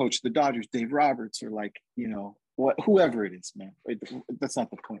teach the coach of the Dodgers, Dave Roberts, or like, whoever it is, man. That's not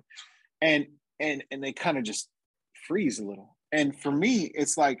the point. And they kind of just freeze a little. And for me,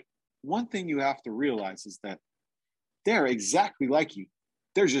 it's like, one thing you have to realize is that they're exactly like you.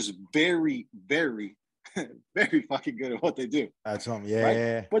 They're just very, very, very fucking good at what they do. That's something,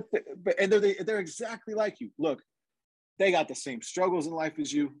 yeah. Right? But they're exactly like you. Look, they got the same struggles in life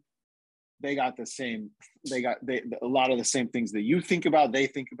as you. they got the same, a lot of the same things that you think about, they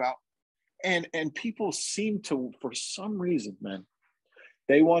think about. And people seem to, for some reason, man,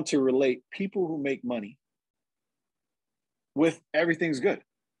 they want to relate people who make money with everything's good,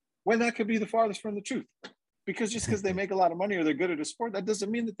 when that could be the farthest from the truth. Because just because they make a lot of money or they're good at a sport, that doesn't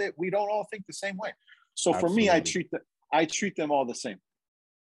mean that we don't all think the same way. So for me, I treat them all the same.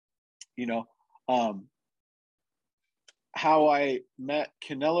 You know, how I met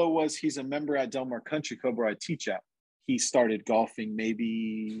Canelo was, he's a member at Del Mar Country Club where I teach at. He started golfing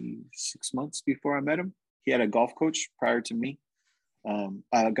maybe 6 months before I met him. He had a golf coach prior to me,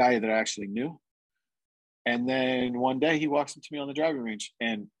 a guy that I actually knew. And then one day he walks up to me on the driving range.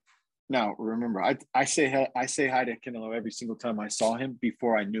 And now remember, I say hi to Canelo every single time I saw him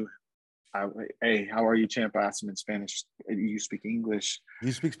before I knew him. Hey, how are you, champ? I asked him in Spanish. You speak English?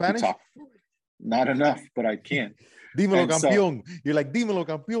 You speak Spanish? Not enough, but I can. Dímelo, campeón. You're like, dímelo,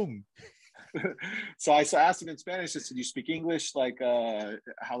 campeón. So I asked him in Spanish. I said, "You speak English? Like,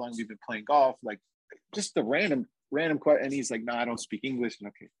 how long have you been playing golf? Like, just the random question." And he's like, "No, I don't speak English." And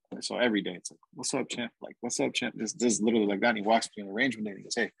okay, so every day it's like, "What's up, champ?" Like, "What's up, champ?" This is literally like that. And he walks me on the range one day and he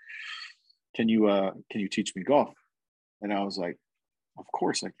goes, "Hey, can you teach me golf?" And I was like, "Of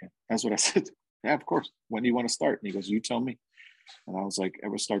course I can." That's what I said. "Yeah, of course. When do you want to start?" And he goes, "You tell me." And I was like, "I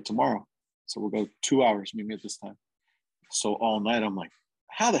will start tomorrow. So we'll go 2 hours. Meet me at this time." So all night I'm like,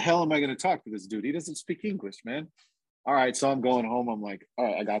 how the hell am I going to talk to this dude? He doesn't speak English, man. All right. So I'm going home. I'm like, all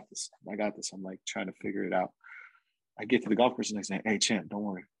right, I got this. I'm like trying to figure it out. I get to the golf course and I say, "Hey, champ, don't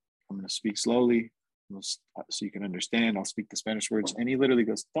worry. I'm going to speak slowly so you can understand. I'll speak the Spanish words." And he literally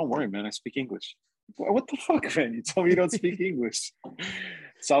goes, "Don't worry, man. I speak English." What the fuck, man? You told me you don't speak English.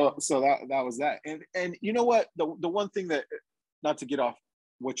 So that was that. And you know what? The one thing that, not to get off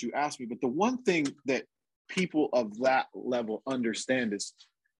what you asked me, but the one thing that people of that level understand is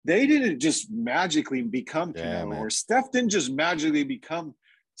they didn't just magically become Canelo, or Steph didn't just magically become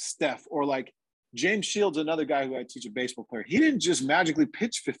Steph, or like James Shields, another guy who I teach, a baseball player. He didn't just magically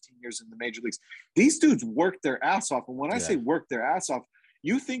pitch 15 years in the major leagues. These dudes worked their ass off. And when I say work their ass off,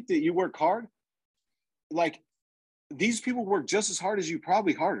 you think that you work hard? Like, these people work just as hard as you,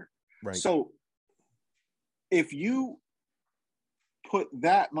 probably harder. Right. So if you put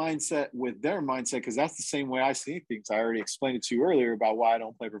that mindset with their mindset, because that's the same way I see things. I already explained it to you earlier about why I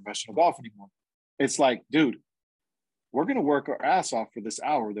don't play professional golf anymore. It's like, dude, we're going to work our ass off for this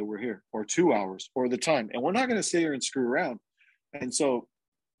hour that we're here, or 2 hours, or the time. And we're not going to sit here and screw around. And so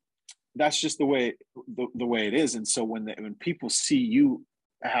that's just the way it is. And so when people see you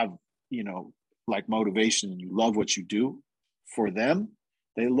have, like motivation, and you love what you do for them,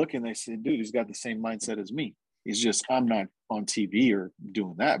 they look and they say, dude, he's got the same mindset as me. It's just, I'm not on TV or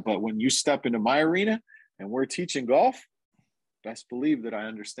doing that. But when you step into my arena and we're teaching golf, best believe that I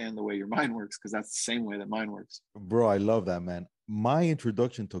understand the way your mind works, because that's the same way that mine works. Bro, I love that, man. My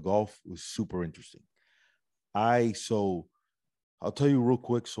introduction to golf was super interesting. I'll tell you real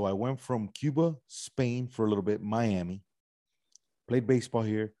quick. So I went from Cuba, Spain for a little bit, Miami, played baseball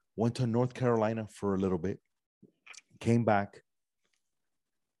here, went to North Carolina for a little bit, came back.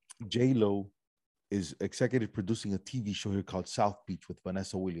 J-Lo is executive producing a TV show here called South Beach with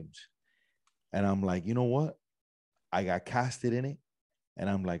Vanessa Williams. And I'm like, you know what? I got casted in it. And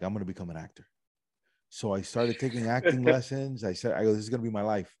I'm like, I'm going to become an actor. So I started taking acting lessons. I said, this is going to be my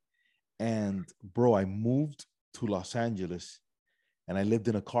life. And bro, I moved to Los Angeles and I lived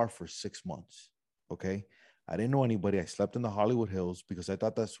in a car for 6 months. Okay. I didn't know anybody. I slept in the Hollywood Hills because I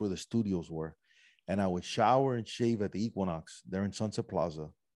thought that's where the studios were. And I would shower and shave at the Equinox there in Sunset Plaza.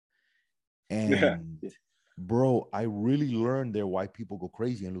 And bro, I really learned there why people go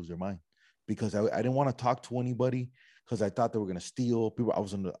crazy and lose their mind, because I didn't want to talk to anybody because I thought they were going to steal.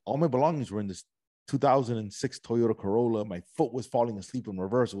 All my belongings were in this 2006 Toyota Corolla. My foot was falling asleep in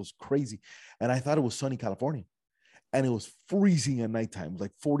reverse. It was crazy. And I thought it was sunny California, and it was freezing at nighttime. It was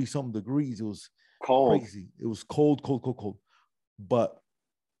like 40 something degrees. It was cold. Crazy. It was cold. But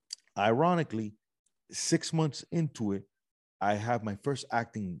ironically, 6 months into it, I have my first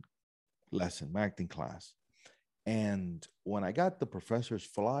acting lesson, my acting class. And when I got the professor's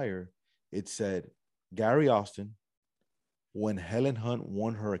flyer, it said, Gary Austin, when Helen Hunt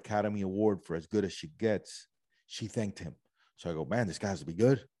won her Academy Award for As Good as She Gets, she thanked him. So I go, man, this guy has to be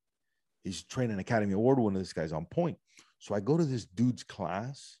good. He's training an Academy Award winner. This guy's on point. So I go to this dude's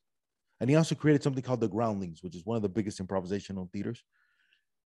class, and he also created something called The Groundlings, which is one of the biggest improvisational theaters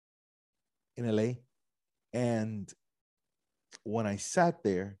in LA. And when I sat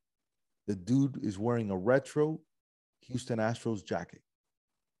there, the dude is wearing a retro Houston Astros jacket.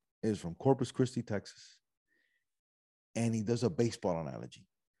 It is from Corpus Christi, Texas. And he does a baseball analogy.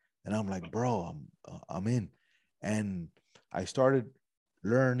 And I'm like, bro, I'm in. And I started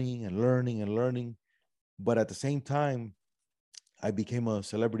learning and learning and learning. But at the same time, I became a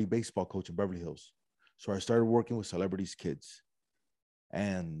celebrity baseball coach in Beverly Hills. So I started working with celebrities' kids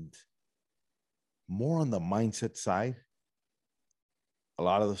and more on the mindset side, a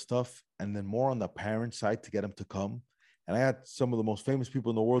lot of the stuff, and then more on the parent side to get them to come. And I had some of the most famous people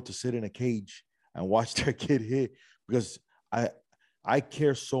in the world to sit in a cage and watch their kid hit because I I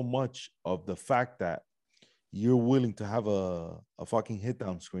care so much of the fact that you're willing to have a fucking hit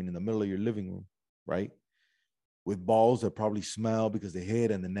down screen in the middle of your living room, right? With balls that probably smell because they hit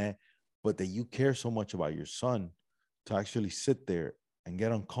and the net, but that you care so much about your son to actually sit there and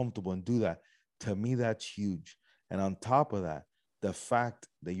get uncomfortable and do that. To me, that's huge. And on top of that, the fact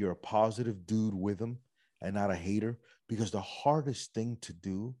that you're a positive dude with him and not a hater, because the hardest thing to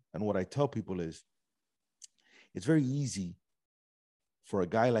do, and what I tell people is, it's very easy for a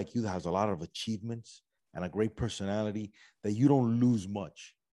guy like you that has a lot of achievements and a great personality that you don't lose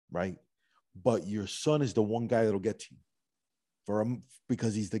much, right? But your son is the one guy that'll get to you for him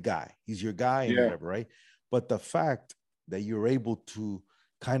because he's the guy. He's your guy and whatever, right? But the fact that you're able to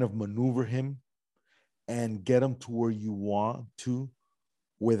kind of maneuver him and get him to where you want to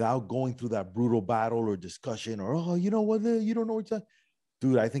without going through that brutal battle or discussion or, oh, you know what, you don't know what you're,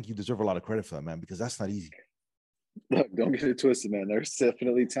 dude, I think you deserve a lot of credit for that, man, because that's not easy. Look, don't get it twisted, man. There's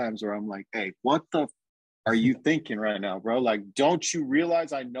definitely times where I'm like, hey, what the are you thinking right now, bro? Like, don't you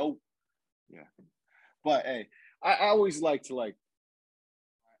realize I know? Yeah. But hey, I always like to like,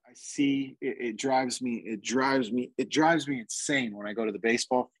 I see it drives me insane when I go to the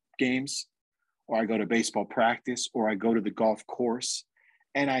baseball games or I go to baseball practice or I go to the golf course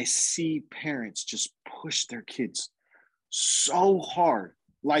and I see parents just push their kids so hard.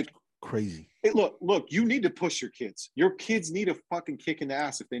 Like crazy. Hey, look, you need to push your kids. Your kids need a fucking kick in the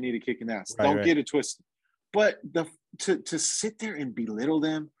ass if they need a kick in the ass. Don't get it twisted. But to sit there and belittle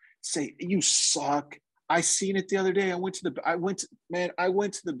them, say you suck. I seen it the other day. I went to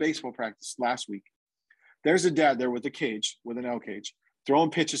the baseball practice last week. There's a dad there with a cage, with an L cage,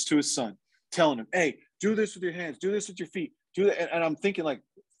 throwing pitches to his son, telling him, hey, do this with your hands, do this with your feet, do that. And I'm thinking, like,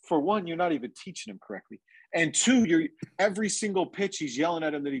 for one, you're not even teaching him correctly. And two, you're every single pitch he's yelling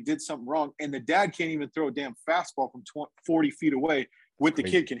at him that he did something wrong. And the dad can't even throw a damn fastball from 40 feet away with the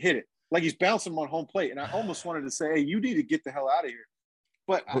kid can hit it. Like he's bouncing him on home plate. And I almost wanted to say, hey, you need to get the hell out of here.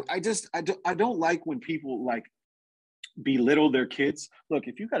 But I don't like when people like belittle their kids. Look,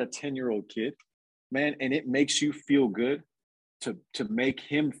 if you got a 10-year-old kid, man, and it makes you feel good to make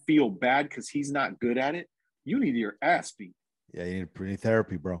him feel bad because he's not good at it, you need your ass beat. Yeah, you need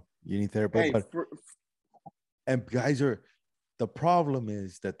therapy, bro. You need therapy. Hey, and guys the problem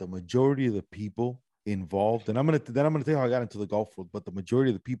is that the majority of the people involved, and I'm gonna tell you how I got into the golf world, but the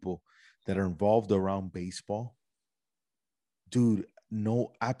majority of the people that are involved around baseball, dude,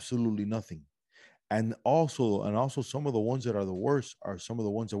 know absolutely nothing. And also some of the ones that are the worst are some of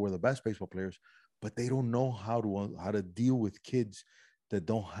the ones that were the best baseball players, but they don't know how to deal with kids that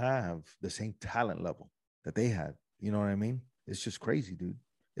don't have the same talent level that they had. You know what I mean? It's just crazy, dude.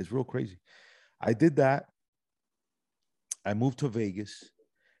 It's real crazy. I did that. I moved to Vegas,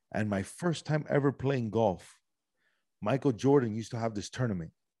 and my first time ever playing golf, Michael Jordan used to have this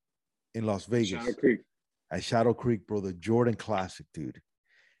tournament in Las Vegas. Shadow Creek. At Shadow Creek, bro, the Jordan Classic, dude.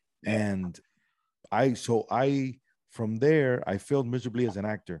 And I from there, I failed miserably as an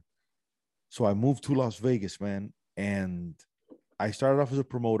actor. So I moved to Las Vegas, man. And I started off as a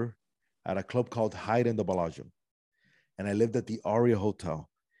promoter at a club called Hyatt in the Bellagio. And I lived at the Aria Hotel.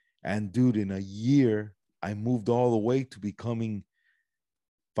 And dude, in a year, I moved all the way to becoming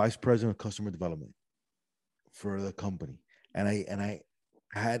vice president of customer development for the company. And I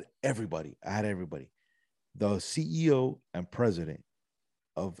had everybody. The CEO and president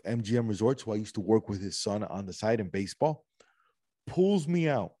of MGM Resorts, who I used to work with his son on the side in baseball, pulls me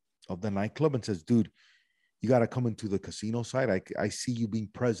out of the nightclub and says, dude, you got to come into the casino side. I see you being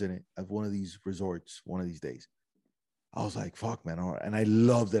president of one of these resorts one of these days. I was like, fuck, man. All right. And I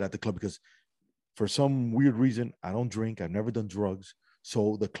loved it at the club because for some weird reason, I don't drink. I've never done drugs.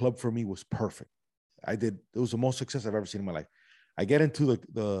 So the club for me was perfect. It was the most success I've ever seen in my life. I get into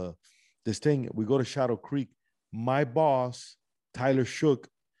this thing. We go to Shadow Creek. My boss, Tyler Shook,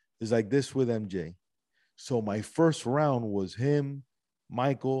 is like this with MJ. So my first round was him,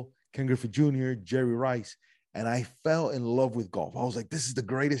 Michael, Ken Griffey Jr., Jerry Rice. And I fell in love with golf. I was like, this is the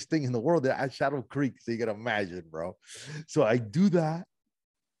greatest thing in the world at Shadow Creek. So you can imagine, bro. So I do that.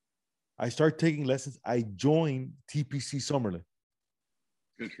 I start taking lessons. I joined TPC Summerlin.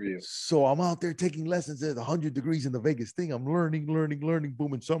 Good for you. So I'm out there taking lessons at 100 degrees in the Vegas thing. I'm learning,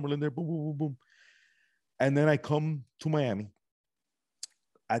 boom, in Summerlin there, boom, boom, boom, boom. And then I come to Miami.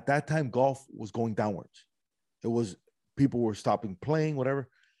 At that time, golf was going downwards. It was, people were stopping playing, whatever.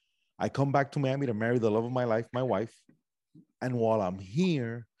 I come back to Miami to marry the love of my life, my wife. And while I'm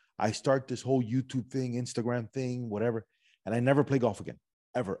here, I start this whole YouTube thing, Instagram thing, whatever. And I never play golf again,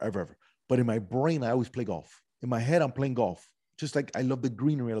 ever, ever, ever. But in my brain, I always play golf. In my head, I'm playing golf. Just like I love the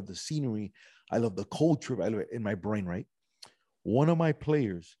greenery, I love the scenery, I love the culture. I love it in my brain, right? One of my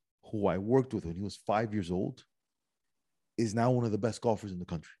players who I worked with when he was 5 years old is now one of the best golfers in the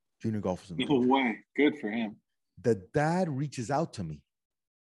country, junior golfers in the country. No way. Good for him. The dad reaches out to me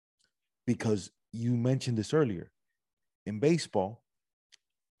because you mentioned this earlier. In baseball,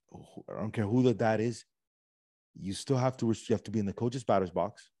 I don't care who the dad is, you still have to be in the coach's batter's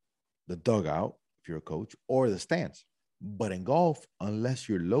box, the dugout, if you're a coach, or the stands. But in golf, unless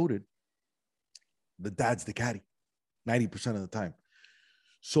you're loaded, the dad's the caddy 90% of the time.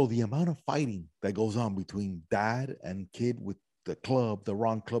 So the amount of fighting that goes on between dad and kid with the club, the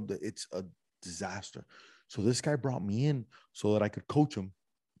wrong club, it's a disaster. So this guy brought me in so that I could coach him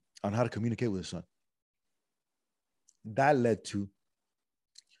on how to communicate with his son. That led to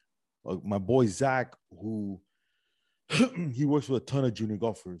my boy Zach, who he works with a ton of junior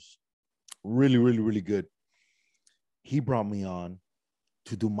golfers, really, really, really good. He brought me on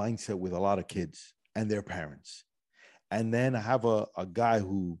to do mindset with a lot of kids and their parents. And then I have a guy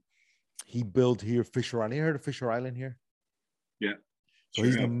who he built here, Fisher Island. You heard of Fisher Island here? Yeah. So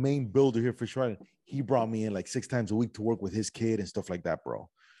he's the main builder here, Fisher Island. He brought me in like 6 times a week to work with his kid and stuff like that, bro.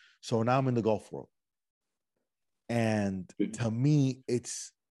 So now I'm in the golf world. And to me,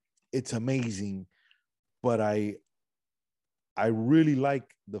 it's amazing. But I really like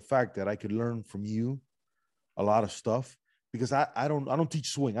the fact that I could learn from you a lot of stuff, because I don't teach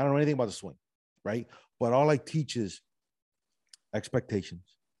swing. I don't know anything about the swing, right? But all I teach is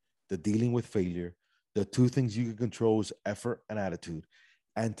expectations, the dealing with failure. The 2 things you can control is effort and attitude.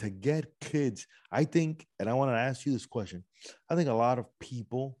 And to get kids, I think, and I want to ask you this question, I think a lot of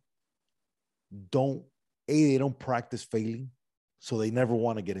people they don't practice failing, so they never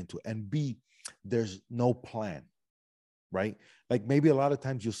want to get into it. And B, there's no plan, right? Like maybe a lot of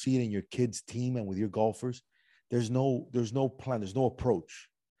times you'll see it in your kids' team and with your golfers. There's no plan. There's no approach.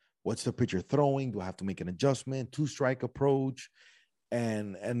 What's the pitcher throwing? Do I have to make an adjustment? 2-strike approach?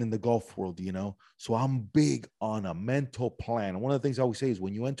 And in the golf world, you know? So I'm big on a mental plan. One of the things I always say is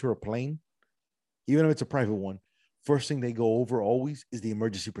when you enter a plane, even if it's a private one, first thing they go over always is the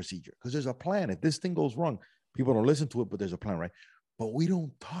emergency procedure, because there's a plan. If this thing goes wrong, people don't listen to it, but there's a plan, right? But we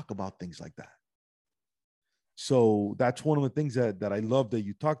don't talk about things like that. So that's one of the things that I love that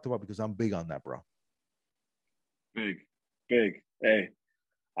you talked about, because I'm big on that, bro. Big. Hey,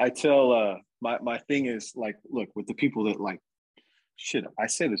 I tell my thing is like, look, with the people that like, shit, I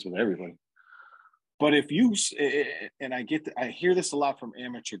say this with everybody, but if you, and I hear this a lot from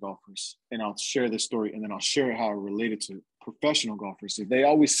amateur golfers, and I'll share this story and then I'll share how I relate it to professional golfers. They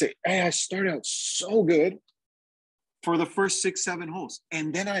always say, hey, I started out so good for the first 6-7 holes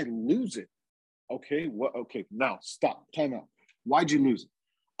and then I lose it. Okay, what? Okay, now stop, time out. Why'd you lose it?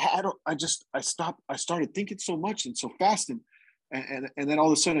 I started thinking so much and so fast, and then all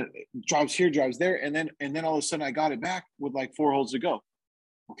of a sudden it drives here, drives there, and then all of a sudden I got it back with like 4 holes to go.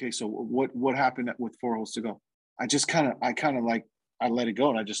 Okay, so what happened with 4 holes to go? I let it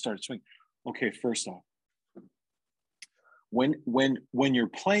go and I just started swinging. Okay, first off, when you're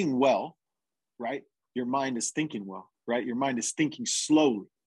playing well, right, your mind is thinking well, right? Your mind is thinking slowly,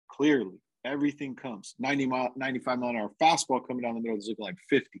 clearly. Everything comes 95 mile an hour fastball coming down the middle is looking like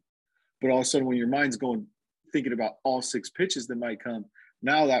 50. But all of a sudden, when your mind's going, thinking about all 6 pitches that might come,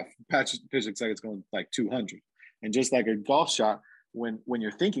 now that pitch looks like it's going like 200. And just like a golf shot, when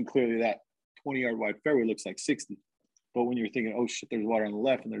you're thinking clearly, that 20-yard wide fairway looks like 60. But when you're thinking, oh shit, there's water on the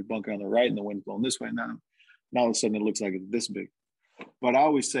left and there's bunker on the right and the wind's blowing this way, now all of a sudden it looks like it's this big. But I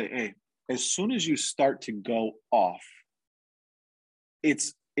always say, hey, as soon as you start to go off,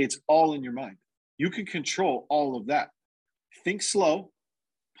 it's all in your mind. You can control all of that. Think slow,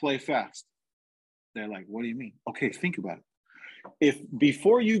 play fast. They're like, what do you mean? Okay, think about it. If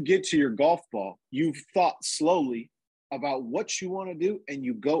before you get to your golf ball, you've thought slowly about what you want to do and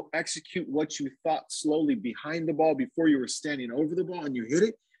you go execute what you thought slowly behind the ball before you were standing over the ball and you hit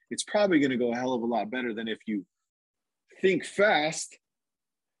it, it's probably going to go a hell of a lot better than if you think fast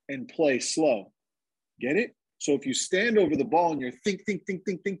and play slow. Get it? So if you stand over the ball and you're think, and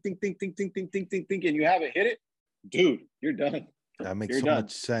you haven't hit it, dude, you're done. That makes so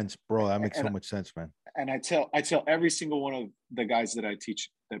much sense, bro. That makes so much sense, man. And I tell every single one of the guys that I teach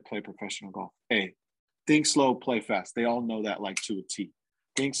that play professional golf. Hey, think slow, play fast. They all know that like to a T.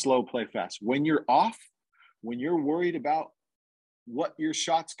 Think slow, play fast. When you're off, when you're worried about what your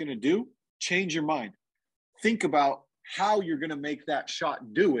shot's going to do, change your mind. Think about how you're going to make that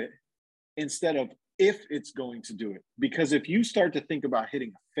shot do it instead of if it's going to do it. Because if you start to think about hitting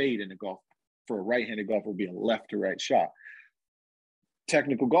a fade in a golf, for a right-handed golfer, would be a left to right shot.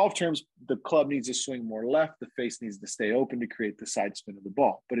 Technical golf terms, the club needs to swing more left. The face needs to stay open to create the side spin of the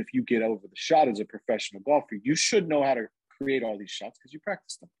ball. But if you get over the shot as a professional golfer, you should know how to create all these shots because you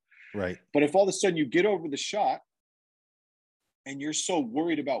practice them. Right. But if all of a sudden you get over the shot and you're so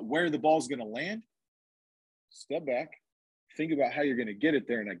worried about where the ball's going to land, step back, think about how you're going to get it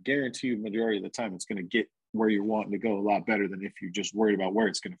there. And I guarantee you, majority of the time, it's going to get where you're wanting to go a lot better than if you're just worried about where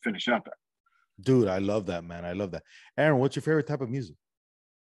it's going to finish up at. Dude, I love that, man. I love that. Aaron, what's your favorite type of music?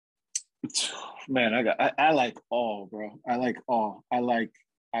 Man, I like all, bro. I like all. I like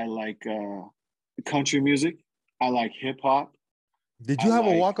country music. I like hip hop. Did you have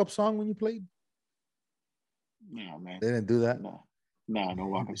a walk-up song when you played? No, man. They didn't do that? No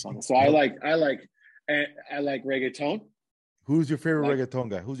walk-up song. So I like reggaeton. Who's your favorite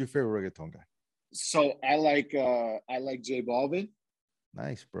reggaeton guy? So I like J Balvin.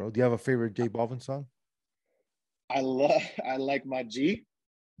 Nice, bro. Do you have a favorite J Balvin song? I like my G.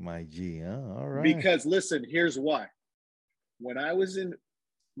 My G, huh? All right. Because listen, here's why. When I was in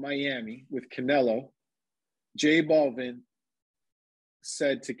Miami with Canelo, J Balvin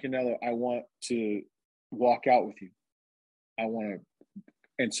said to Canelo, I want to walk out with you.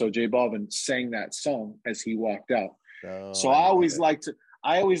 And so J Balvin sang that song as he walked out. So I always like to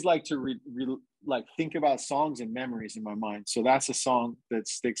think about songs and memories in my mind. So that's a song that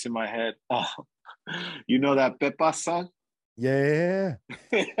sticks in my head. Oh, you know that Pepa song? Yeah.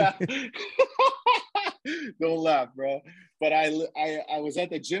 Don't laugh, bro. But I was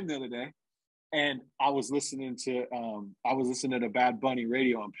at the gym the other day and I was listening to the Bad Bunny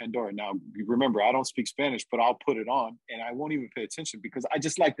radio on Pandora. Now remember, I don't speak Spanish, but I'll put it on and I won't even pay attention because I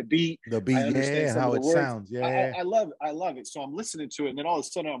just like the beat. I understand how it words. sounds. Yeah. I love it. So I'm listening to it, and then all of a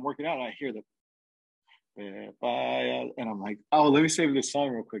sudden I'm working out and I hear the and I'm like, oh, let me save this song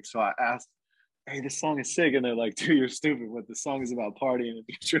real quick. So I asked, hey, this song is sick. And they're like, dude, you're stupid. But the song is about partying and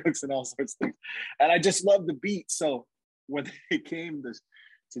drugs and all sorts of things. And I just love the beat. So when they came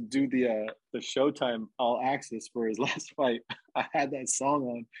to do the Showtime All Access for his last fight, I had that song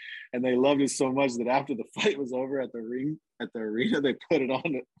on, and they loved it so much that after the fight was over at the arena, they put it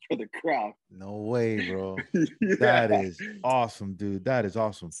on for the crowd. No way, bro. Yeah. That is awesome, dude. That is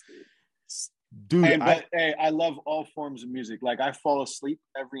awesome. Dude, hey, I love all forms of music. Like I fall asleep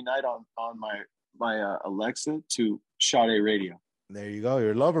every night on my Alexa to Sade Radio. There you go.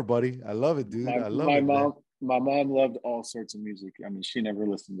 You're a lover, buddy. I love it, dude. I love it. My mom loved all sorts of music. I mean, she never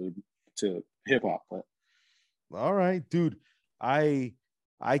listened to hip hop, but all right, dude. I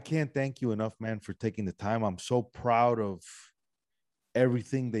can't thank you enough, man, for taking the time. I'm so proud of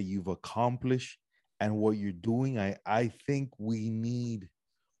everything that you've accomplished and what you're doing. I think we need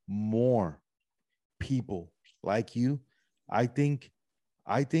more people like you. I think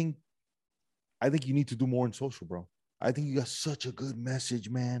you need to do more in social, bro. I think you got such a good message,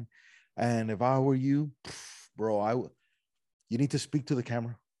 man. And if I were you, bro, you need to speak to the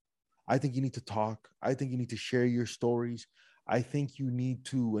camera. I think you need to talk. I think you need to share your stories. I think you need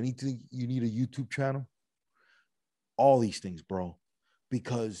a YouTube channel. All these things, bro.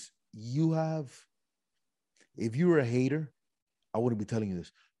 Because if you were a hater, I wouldn't be telling you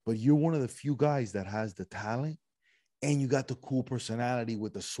this. But you're one of the few guys that has the talent and you got the cool personality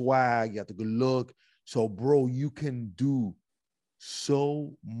with the swag, you got the good look. So, bro, you can do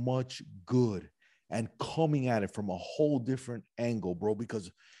so much good and coming at it from a whole different angle, bro,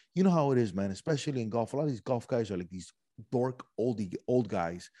 because you know how it is, man, especially in golf. A lot of these golf guys are like these dork old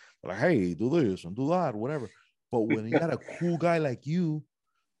guys. They're like, hey, do this and do that, whatever. But when you got a cool guy like you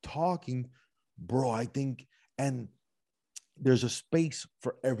talking, bro, I think, and there's a space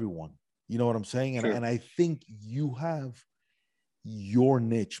for everyone. You know what I'm saying? Sure. And I think you have your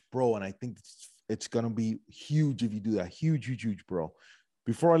niche, bro. And I think it's going to be huge if you do that. Huge, huge, huge, bro.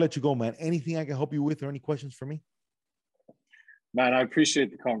 Before I let you go, man, anything I can help you with or any questions for me? Man, I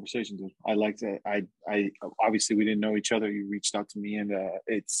appreciate the conversation, dude. I like that. I obviously we didn't know each other. You reached out to me, and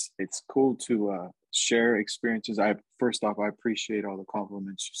it's cool to share experiences. First off, I appreciate all the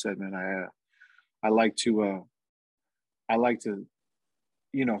compliments you said, man. I like to,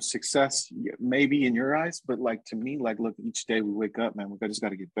 success maybe in your eyes, but like to me, like look, each day we wake up, man, we just got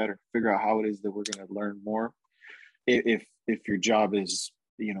to get better. Figure out how it is that we're going to learn more. If your job is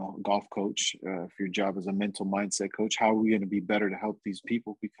golf coach, if your job is a mental mindset coach, how are we going to be better to help these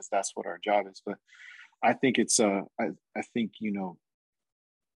people? Because that's what our job is. But I think it's I think,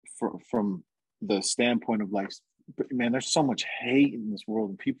 from the standpoint of like, man, there's so much hate in this world,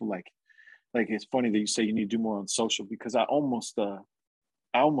 and people like it's funny that you say you need to do more on social, because I almost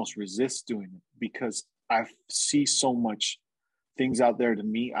resist doing it, because I see so much things out there. To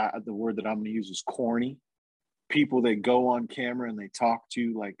me, the word that I'm going to use is corny. People that go on camera and they talk to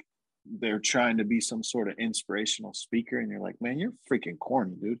you like they're trying to be some sort of inspirational speaker, and you're like, man, you're freaking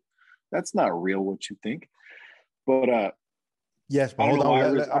corny, dude. That's not real what you think. But yes, but hold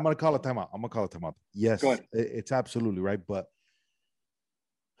on. I'm gonna call it timeout. Yes, it's absolutely right. But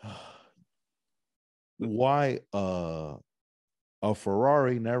why a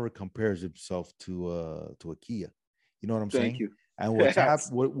Ferrari never compares himself to a Kia? You know what I'm saying? Thank you. And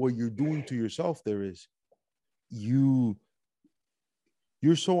what you're doing to yourself there is you're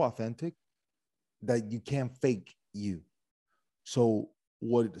so authentic that you can't fake you. So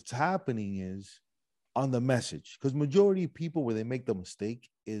what's happening is on the message, because majority of people, where they make the mistake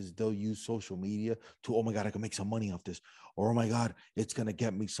is they'll use social media to, oh my God, I can make some money off this, or oh my God, it's going to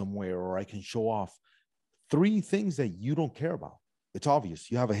get me somewhere, or I can show off 3 things that you don't care about. It's obvious.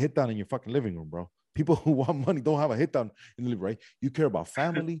 You have a hit down in your fucking living room, bro. People who want money don't have a hit down in the living room, right? You care about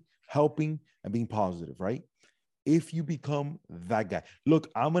family, helping, and being positive, right? If you become that guy, look,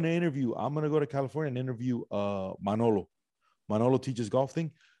 I'm going to go to California and interview Manolo. Manolo teaches golf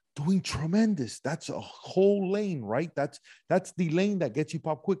thing, doing tremendous. That's a whole lane, right? That's the lane that gets you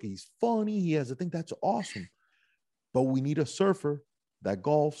pop quick. He's funny. He has a thing. That's awesome. But we need a surfer that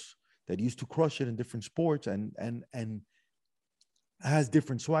golfs, that used to crush it in different sports and has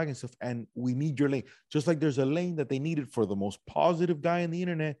different swag and stuff. And we need your lane. Just like there's a lane that they needed for the most positive guy on the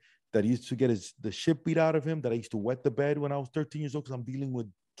internet that used to get the shit beat out of him, that I used to wet the bed when I was 13 years old because I'm dealing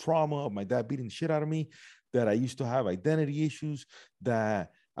with trauma of my dad beating the shit out of me, that I used to have identity issues,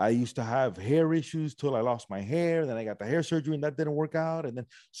 that I used to have hair issues till I lost my hair. Then I got the hair surgery and that didn't work out. And then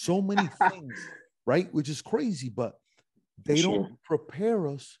so many things, right? Which is crazy, but they don't prepare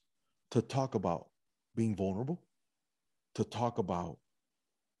us to talk about being vulnerable, to talk about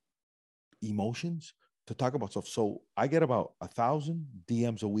emotions, to talk about stuff. So I get about 1,000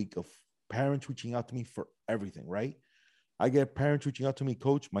 DMs a week of parents reaching out to me for everything, right? I get parents reaching out to me,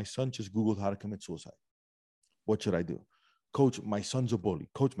 Coach, my son just Googled how to commit suicide. What should I do? Coach, my son's a bully.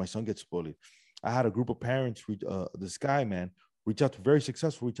 Coach, my son gets bullied. I had a group of parents, this guy, man, reach out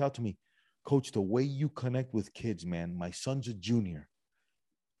to me. Coach, the way you connect with kids, man, my son's a junior.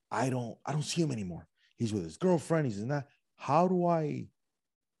 I don't see him anymore. He's with his girlfriend. He's in that.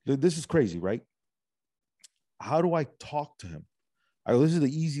 This is crazy, right? How do I talk to him? I go, this is the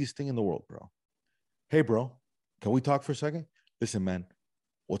easiest thing in the world, bro. Hey, bro, can we talk for a second? Listen, man,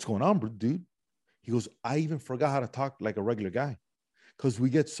 what's going on, dude? He goes, I even forgot how to talk like a regular guy, because we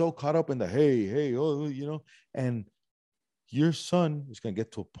get so caught up in the, hey, oh, and your son is going to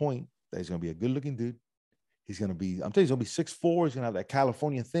get to a point that he's going to be a good looking dude. He's going to be, I'm telling you, he's going to be 6'4". He's going to have that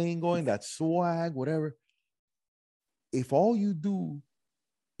California thing going, that swag, whatever. If all you do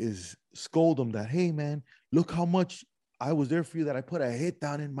is scold him that, hey, man, look how much I was there for you, that I put a hit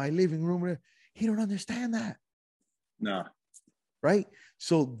down in my living room. He don't understand that. No. Right?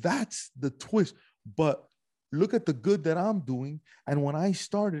 So that's the twist. But look at the good that I'm doing. And when I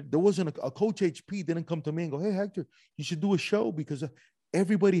started, there wasn't a Coach HP didn't come to me and go, hey, Hector, you should do a show, because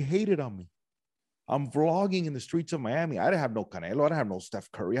everybody hated on me. I'm vlogging in the streets of Miami. I didn't have no Canelo. I didn't have no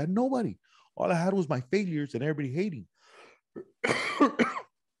Steph Curry. I had nobody. All I had was my failures and everybody hating.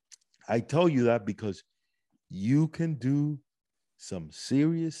 I tell you that because you can do some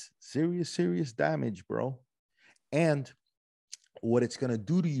serious damage, bro. And what it's going to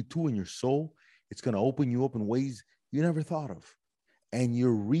do to you too in your soul, it's going to open you up in ways you never thought of. And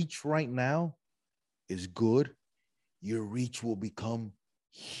your reach right now is good. Your reach will become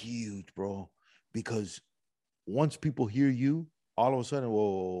huge, bro. Because once people hear you, all of a sudden,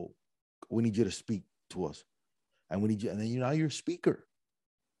 well, we need you to speak to us. And we need you, and then you're a speaker,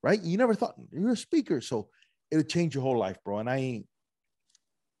 right? You never thought you're a speaker. So it'll change your whole life, bro. And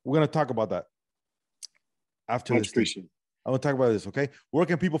we're going to talk about that after this. I'm going to talk about this, okay? Where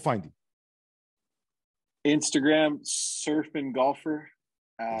can people find you? Instagram, Surfing Golfer,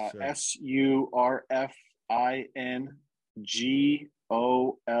 SurfinGolfer,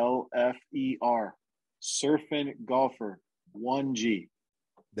 Surfing Golfer, 1G.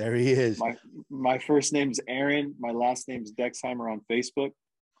 There he is. My first name's Aaron. My last name's Dexheimer on Facebook.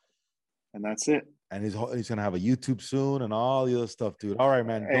 And that's it. And he's going to have a YouTube soon and all the other stuff, dude. All right,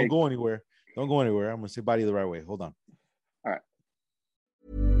 man. Don't go anywhere. I'm going to say bye to you the right way. Hold on. All right.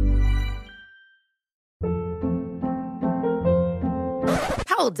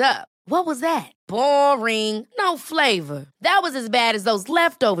 Hold up. What was that? Boring. No flavor. That was as bad as those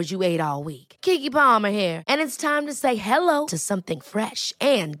leftovers you ate all week. Keke Palmer here. And it's time to say hello to something fresh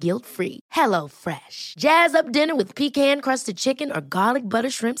and guilt-free. Hello Fresh. Jazz up dinner with pecan-crusted chicken or garlic butter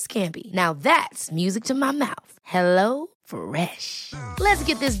shrimp scampi. Now that's music to my mouth. Hello Fresh. Let's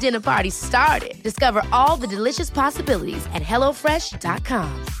get this dinner party started. Discover all the delicious possibilities at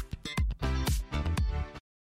HelloFresh.com.